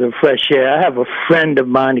a brother of fresh air. I have a friend of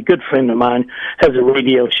mine, a good friend of mine, has a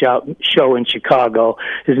radio show in Chicago.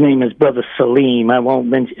 His name is Brother Salim. I won't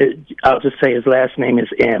mention. I'll just say his last name is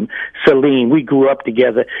M. Salim. We grew up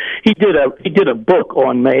together. He did a book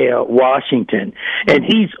on Mayor Washington, and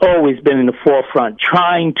he's always been in the forefront,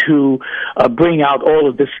 trying to bring out all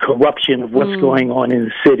of this corruption of what's going on in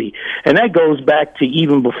the city. And that goes back to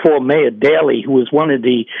even before Mayor Daley, who was one of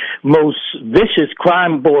the most vicious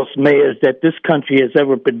crime boss mayors that this country has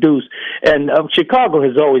ever produced. And Chicago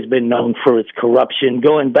has always been known for its corruption,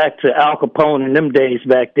 going back to Al Capone and them days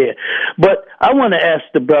back there. But I want to ask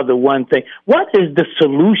the brother one thing. What is the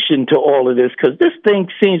solution to all of this? Because this thing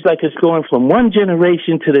seems like it's going from one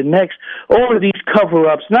generation to the next. All of these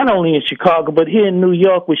cover-ups, not only in Chicago, but here in New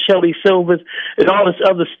York with Shelley Silvers and all this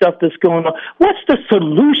other stuff that's going on. What's the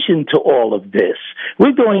solution to all of this?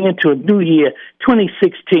 We're going into a new year,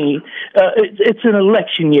 2016. It's an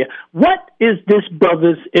election year. What is this,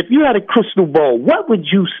 brothers? If you had a crystal ball, what would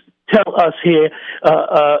you tell us here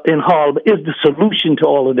in Harlem is the solution to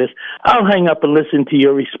all of this? I'll hang up and listen to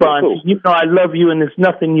your response. Cool. You know I love you, and there's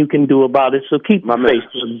nothing you can do about it, so keep my faith,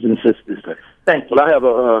 brothers and sisters. Thank you. Well, I have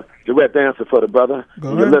a direct answer for the brother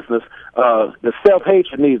and your listeners. The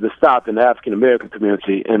self-hatred needs to stop in the African-American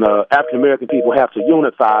community, and African-American people have to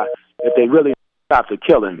unify if they really stop the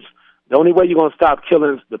killings. The only way you're going to stop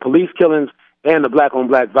killings, the police killings, and the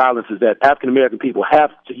black-on-black violence is that African-American people have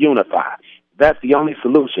to unify. That's the only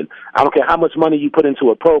solution. I don't care how much money you put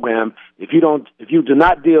into a program. If you do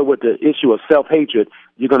not deal with the issue of self-hatred,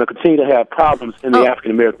 you're going to continue to have problems in the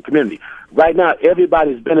African-American community. Right now,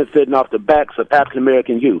 everybody's benefiting off the backs of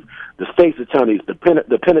African-American youth. The state's attorneys, the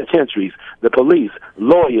penitentiaries, the police,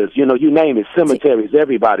 lawyers, you name it, cemeteries,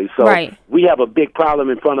 everybody. So we have a big problem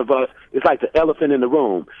in front of us, it's like the elephant in the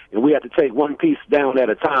room, and we have to take one piece down at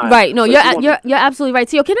a time. Right. No, you're absolutely right,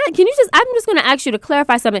 Tio. Can you just? I'm just going to ask you to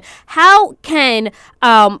clarify something. How can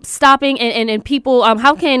stopping and people?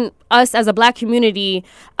 How can us as a black community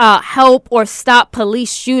help or stop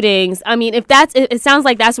police shootings? I mean, if that's, it sounds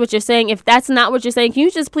like that's what you're saying. If that's not what you're saying, can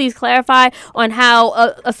you just please clarify on how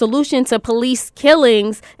a solution to police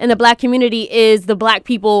killings in the black community is the black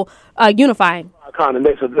people unifying? The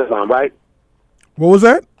Nation of Islam, right? What was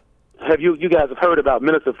that? Have you guys have heard about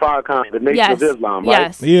Minister Farrakhan, the Nation of Islam, right?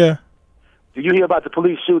 Yes. Yeah. Do you hear about the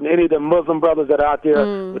police shooting any of the Muslim brothers that are out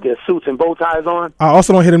there with their suits and bow ties on? I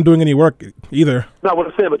also don't hear them doing any work either. No, what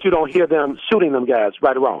I'm saying, but you don't hear them shooting them guys,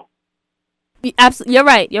 right or wrong? Absolutely, you're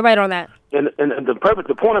right. You're right on that. And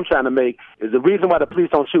the point I'm trying to make is the reason why the police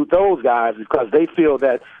don't shoot those guys is because they feel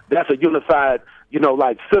that that's a unified,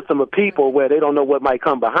 like system of people where they don't know what might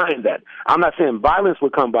come behind that. I'm not saying violence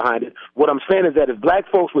would come behind it. What I'm saying is that if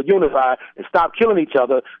black folks would unify and stop killing each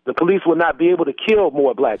other, the police would not be able to kill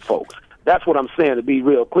more black folks. That's what I'm saying, to be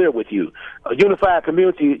real clear with you. A unified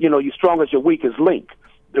community, you're strong as your weakest link.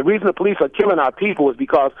 The reason the police are killing our people is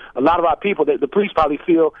because a lot of our people, the police probably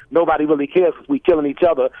feel nobody really cares because we're killing each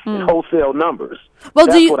other in wholesale numbers. Well,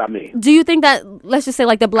 that's what I mean. Do you think that, let's just say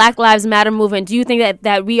like the Black Lives Matter movement, do you think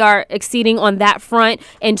that we are exceeding on that front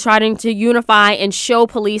and trying to unify and show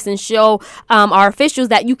police and show our officials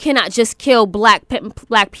that you cannot just kill black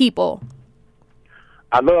people?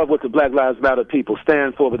 I love what the Black Lives Matter people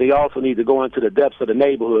stand for, but they also need to go into the depths of the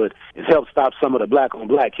neighborhood and help stop some of the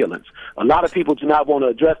black-on-black killings. A lot of people do not want to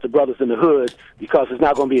address the brothers in the hood because it's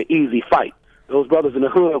not going to be an easy fight. Those brothers in the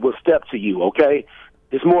hood will step to you, okay?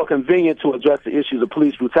 It's more convenient to address the issues of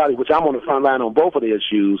police brutality, which I'm on the front line on both of the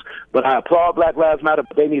issues, but I applaud Black Lives Matter,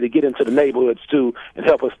 but they need to get into the neighborhoods, too, and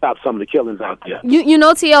help us stop some of the killings out there.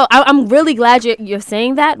 Tio, I'm really glad you're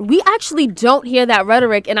saying that. We actually don't hear that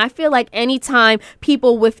rhetoric, and I feel like anytime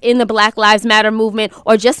people within the Black Lives Matter movement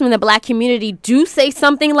or just in the black community do say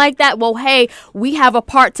something like that, well, hey, we have a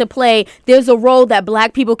part to play. There's a role that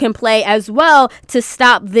black people can play as well to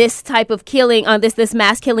stop this type of killing, this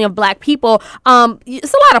mass killing of black people.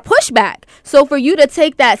 It's a lot of pushback. So for you to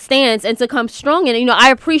take that stance and to come strong in it, I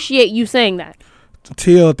appreciate you saying that.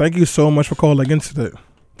 Teal, thank you so much for calling in today.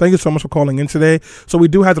 Thank you so much for calling in today. So we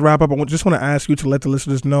do have to wrap up. I just want to ask you to let the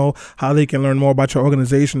listeners know how they can learn more about your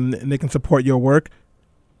organization and they can support your work.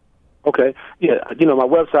 Okay. Yeah. My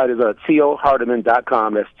website is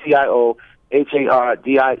tiohardiman.com. That's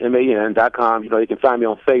TIOHARDIMAN.com. You can find me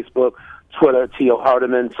on Facebook, Twitter, Tio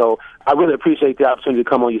Hardiman. So I really appreciate the opportunity to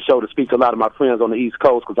come on your show to speak to a lot of my friends on the East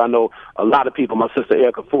Coast because I know a lot of people, my sister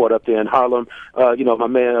Erica Ford up there in Harlem, my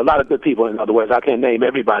man, a lot of good people. In other words, I can't name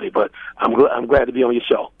everybody, but I'm glad to be on your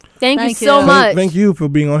show. Thank you so much. Thank you for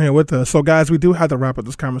being on here with us. So, guys, we do have to wrap up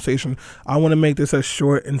this conversation. I want to make this as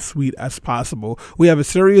short and sweet as possible. We have a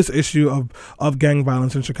serious issue of gang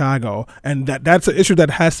violence in Chicago, and that's an issue that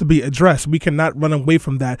has to be addressed. We cannot run away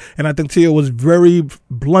from that. And I think Tio was very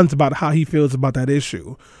blunt about how he feels about that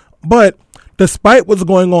issue. But despite what's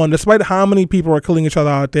going on, despite how many people are killing each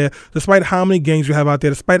other out there, despite how many gangs you have out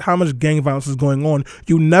there, despite how much gang violence is going on,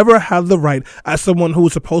 you never have the right, as someone who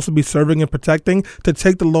is supposed to be serving and protecting, to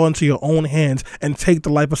take the law into your own hands and take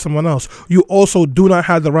the life of someone else. You also do not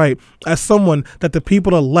have the right, as someone that the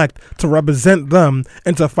people elect to represent them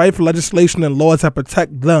and to fight for legislation and laws that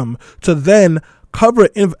protect them, to then cover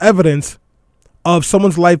evidence of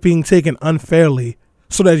someone's life being taken unfairly,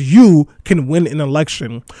 so that you can win an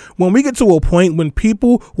election. When we get to a point when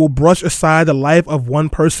people will brush aside the life of one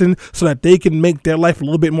person so that they can make their life a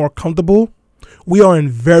little bit more comfortable, we are in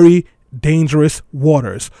very dangerous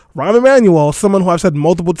waters. Rahm Emanuel, someone who I've said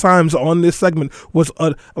multiple times on this segment, was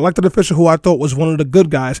an elected official who I thought was one of the good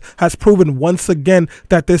guys, has proven once again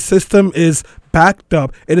that this system is backed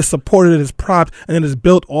up, it is supported, it is propped, and it is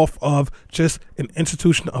built off of just an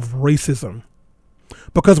institution of racism.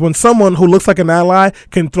 Because when someone who looks like an ally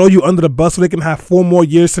can throw you under the bus so they can have 4 more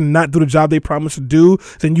years to not do the job they promised to do,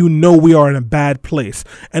 then you know we are in a bad place.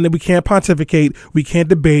 And then we can't pontificate, we can't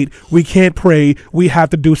debate, we can't pray, we have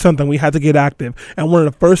to do something, we have to get active. And one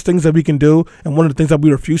of the first things that we can do, and one of the things that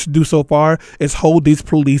we refuse to do so far, is hold these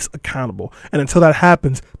police accountable. And until that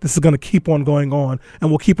happens, this is going to keep on going on, and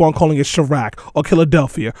we'll keep on calling it Chirac, or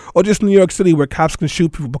Philadelphia, or just New York City where cops can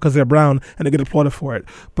shoot people because they're brown and they get applauded for it.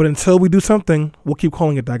 But until we do something, we'll keep calling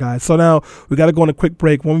it that, guys. So now we got to go on a quick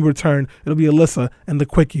break. When we return, it'll be Alyssa and the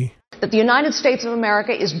Quickie. That the United States of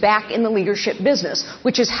America is back in the leadership business,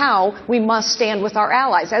 which is how we must stand with our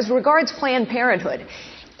allies. As regards Planned Parenthood,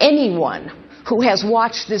 anyone who has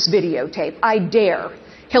watched this videotape, I dare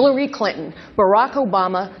Hillary Clinton, Barack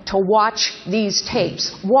Obama to watch these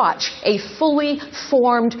tapes. Watch a fully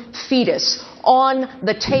formed fetus on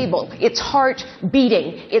the table, its heart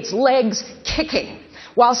beating, its legs kicking,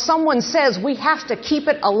 while someone says we have to keep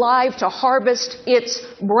it alive to harvest its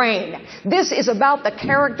brain. This is about the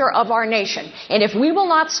character of our nation. And if we will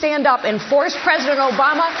not stand up and force President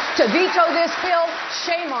Obama to veto this bill,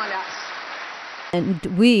 shame on us. And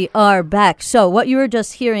we are back. So what you were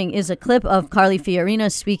just hearing is a clip of Carly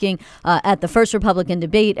Fiorina speaking at the first Republican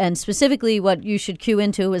debate. And specifically what you should cue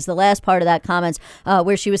into was the last part of that comments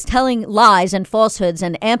where she was telling lies and falsehoods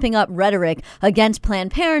and amping up rhetoric against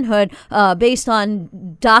Planned Parenthood based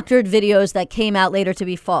on doctored videos that came out later to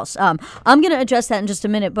be false. I'm going to address that in just a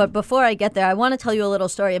minute. But before I get there, I want to tell you a little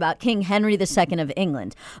story about King Henry II of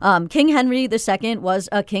England. King Henry II was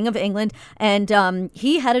a king of England, and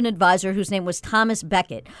he had an advisor whose name was Thomas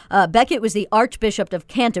Becket. Becket was the Archbishop of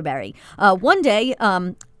Canterbury. One day,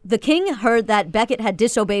 the king heard that Becket had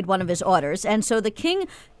disobeyed one of his orders, and so the king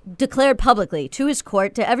declared publicly to his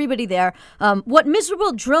court, to everybody there, what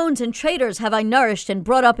miserable drones and traitors have I nourished and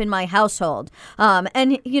brought up in my household.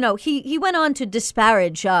 And, you know, he went on to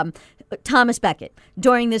disparage Thomas Becket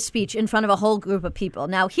during this speech in front of a whole group of people.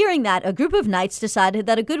 Now, hearing that, a group of knights decided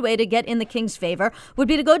that a good way to get in the king's favor would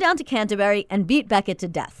be to go down to Canterbury and beat Becket to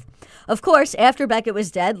death. Of course, after Becket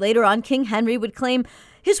was dead, later on, King Henry would claim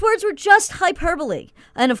his words were just hyperbole,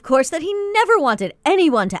 and of course that he never wanted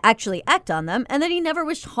anyone to actually act on them, and that he never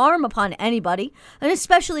wished harm upon anybody, and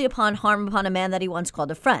especially harm upon a man that he once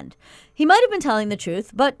called a friend. He might have been telling the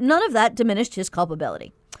truth, but none of that diminished his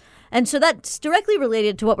culpability. And so that's directly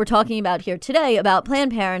related to what we're talking about here today about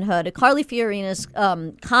Planned Parenthood, Carly Fiorina's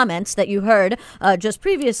comments that you heard just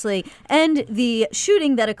previously, and the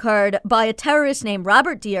shooting that occurred by a terrorist named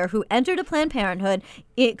Robert Deere, who entered a Planned Parenthood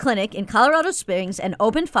clinic in Colorado Springs and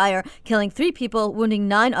opened fire, killing 3 people, wounding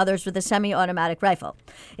 9 others with a semi-automatic rifle.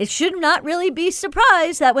 It should not really be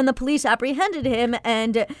surprised that when the police apprehended him,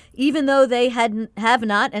 and even though they have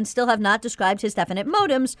not and still have not described his definite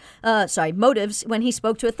motives, when he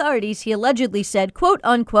spoke to authorities, he allegedly said, quote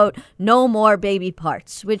unquote, no more baby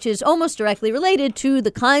parts, which is almost directly related to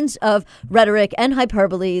the kinds of rhetoric and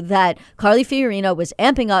hyperbole that Carly Fiorina was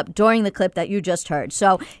amping up during the clip that you just heard.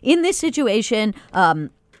 So in this situation,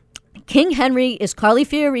 King Henry is Carly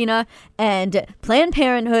Fiorina, and Planned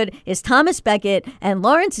Parenthood is Thomas Becket, and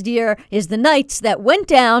Lawrence Deere is the knights that went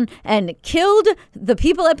down and killed the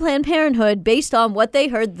people at Planned Parenthood based on what they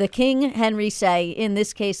heard the King Henry say. In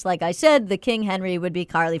this case, like I said, the King Henry would be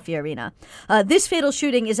Carly Fiorina. This fatal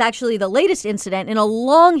shooting is actually the latest incident in a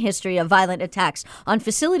long history of violent attacks on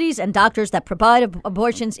facilities and doctors that provide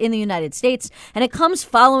abortions in the United States, and it comes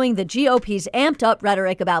following the GOP's amped up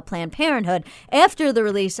rhetoric about Planned Parenthood after the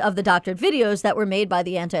release of the doctored videos that were made by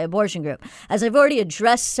the anti-abortion group. As I've already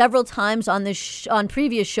addressed several times on this on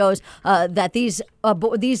previous shows, that these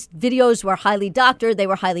videos were highly doctored, they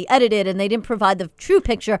were highly edited, and they didn't provide the true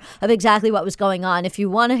picture of exactly what was going on. If you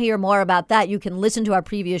want to hear more about that, you can listen to our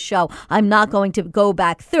previous show. I'm not going to go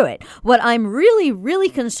back through it. What I'm really, really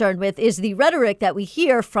concerned with is the rhetoric that we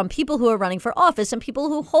hear from people who are running for office and people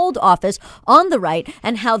who hold office on the right,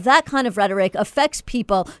 and how that kind of rhetoric affects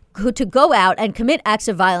people who to go out and commit acts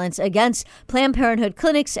of violence against Planned Parenthood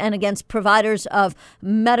clinics and against providers of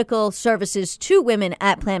medical services to women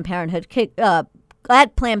at Planned Parenthood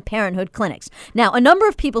clinics. Now, a number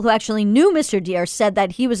of people who actually knew Mr. Deere said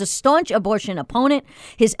that he was a staunch abortion opponent.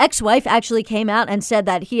 His ex-wife actually came out and said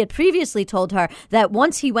that he had previously told her that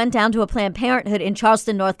once he went down to a Planned Parenthood in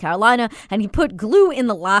Charleston, North Carolina, and he put glue in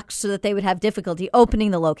the locks so that they would have difficulty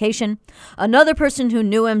opening the location. Another person who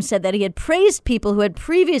knew him said that he had praised people who had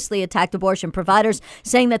previously attacked abortion providers,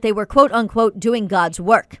 saying that they were, quote unquote, doing God's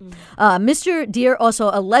work. Mr. Deere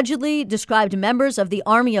also allegedly described members of the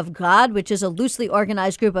Army of God, which is a loosely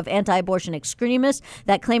organized group of anti-abortion extremists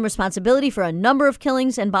that claim responsibility for a number of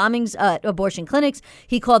killings and bombings at abortion clinics.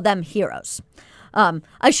 He called them heroes.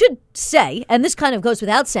 I should say, and this kind of goes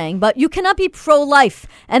without saying, but you cannot be pro-life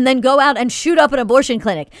and then go out and shoot up an abortion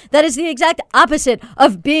clinic. That is the exact opposite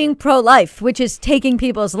of being pro-life, which is taking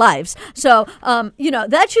people's lives. So,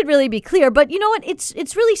 that should really be clear. But you know what?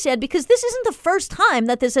 It's really sad because this isn't the first time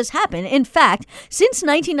that this has happened. In fact, since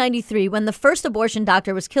 1993, when the first abortion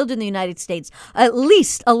doctor was killed in the United States, at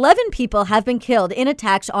least 11 people have been killed in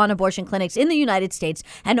attacks on abortion clinics in the United States.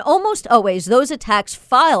 And almost always those attacks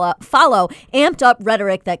follow amped fucked up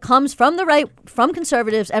rhetoric that comes from the right, from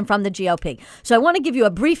conservatives, and from the GOP. So I want to give you a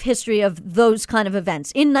brief history of those kind of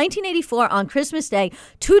events. In 1984, on Christmas Day,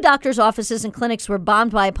 2 doctors' offices and clinics were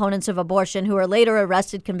bombed by opponents of abortion who were later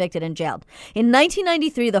arrested, convicted, and jailed. In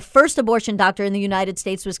 1993, the first abortion doctor in the United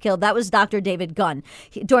States was killed. That was Dr. David Gunn.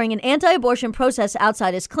 During an anti-abortion protest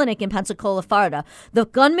outside his clinic in Pensacola, Florida, the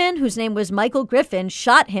gunman, whose name was Michael Griffin,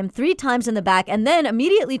 shot him 3 times in the back and then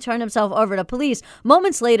immediately turned himself over to police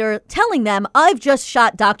moments later, telling them, "I've just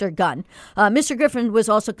shot Dr. Gunn." Mr. Griffin was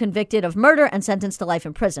also convicted of murder and sentenced to life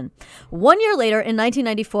in prison. 1 year later, in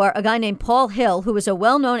 1994, a guy named Paul Hill, who was a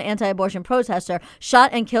well-known anti-abortion protester, shot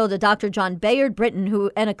and killed a Dr. John Bayard Britton,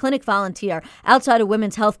 and a clinic volunteer outside a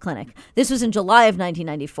women's health clinic. This was in July of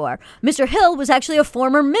 1994. Mr. Hill was actually a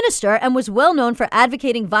former minister and was well known for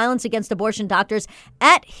advocating violence against abortion doctors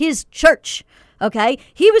at his church. Okay,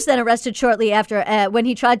 he was then arrested shortly after when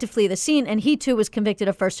he tried to flee the scene, and he too was convicted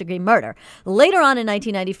of first-degree murder. Later on in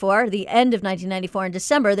 1994, the end of 1994 in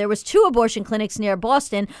December, there was 2 abortion clinics near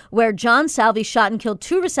Boston where John Salvi shot and killed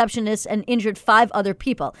 2 receptionists and injured 5 other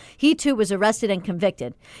people. He too was arrested and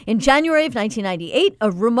convicted. In January of 1998, a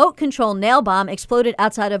remote-control nail bomb exploded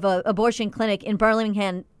outside of an abortion clinic in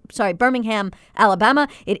Birmingham, Alabama.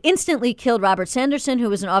 It instantly killed Robert Sanderson, who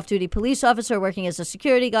was an off-duty police officer working as a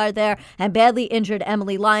security guard there, and badly injured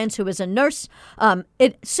Emily Lyons, who was a nurse.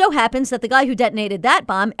 It so happens that the guy who detonated that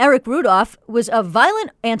bomb, Eric Rudolph, was a violent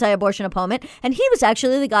anti-abortion opponent, and he was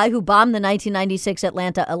actually the guy who bombed the 1996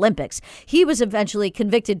 Atlanta Olympics. He was eventually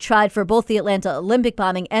convicted, tried for both the Atlanta Olympic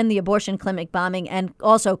bombing and the abortion clinic bombing, and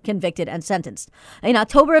also convicted and sentenced. In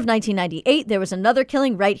October of 1998, there was another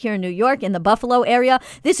killing right here in New York in the Buffalo area.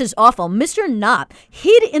 This is awful. Mr. Knopp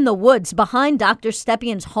hid in the woods behind Dr.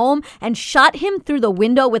 Stepion's home and shot him through the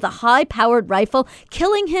window with a high-powered rifle,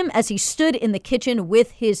 killing him as he stood in the kitchen with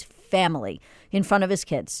his family in front of his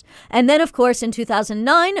kids. And then, of course, in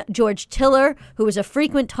 2009, George Tiller, who was a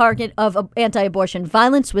frequent target of anti-abortion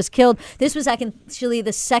violence, was killed. This was actually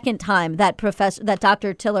the second time that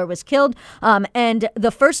Dr. Tiller was killed. And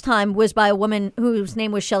the first time was by a woman whose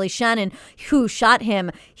name was Shelley Shannon, who shot him.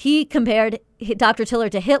 He compared Dr. Tiller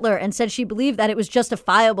to Hitler and said she believed that it was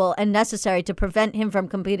justifiable and necessary to prevent him from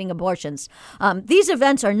completing abortions. These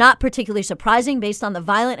events are not particularly surprising based on the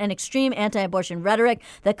violent and extreme anti-abortion rhetoric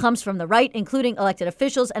that comes from the right, including elected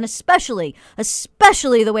officials, and especially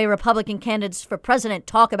the way Republican candidates for president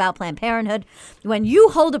talk about Planned Parenthood. When you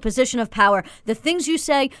hold a position of power, the things you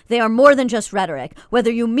say, they are more than just rhetoric.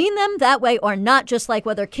 Whether you mean them that way or not, just like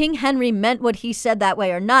whether King Henry meant what he said that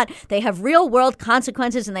way or not, they have real-world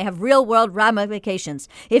consequences and they have real-world ramifications.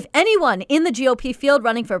 If anyone in the GOP field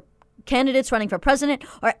candidates running for president,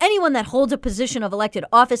 or anyone that holds a position of elected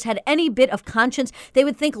office had any bit of conscience, they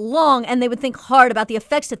would think long and they would think hard about the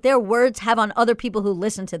effects that their words have on other people who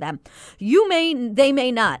listen to them. They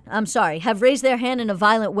may not, have raised their hand in a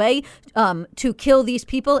violent way to kill these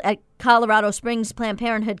people at Colorado Springs Planned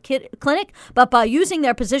Parenthood clinic, but by using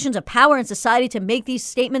their positions of power in society to make these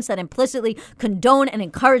statements that implicitly condone and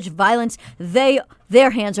encourage violence, their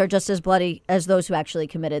hands are just as bloody as those who actually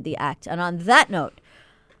committed the act. And on that note,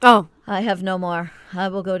 I have no more. I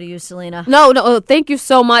will go to you, Selena. No. Thank you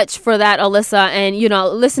so much for that, Alyssa. And,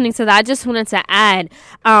 listening to that, I just wanted to add,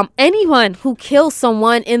 anyone who kills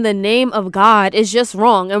someone in the name of God is just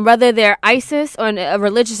wrong. And whether they're ISIS or a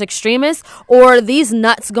religious extremist or these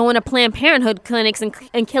nuts going to Planned Parenthood clinics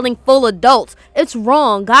and killing full adults, it's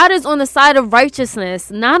wrong. God is on the side of righteousness,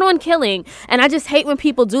 not on killing. And I just hate when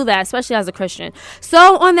people do that, especially as a Christian.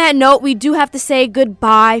 So on that note, we do have to say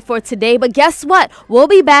goodbye for today. But guess what? We'll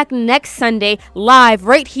be back next Sunday live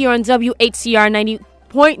right here on WHCR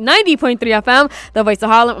 90.3 FM, the voice of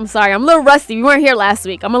Harlem. I'm sorry, I'm a little rusty. We weren't here last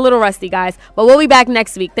week. I'm a little rusty, guys. But we'll be back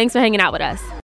next week. Thanks for hanging out with us.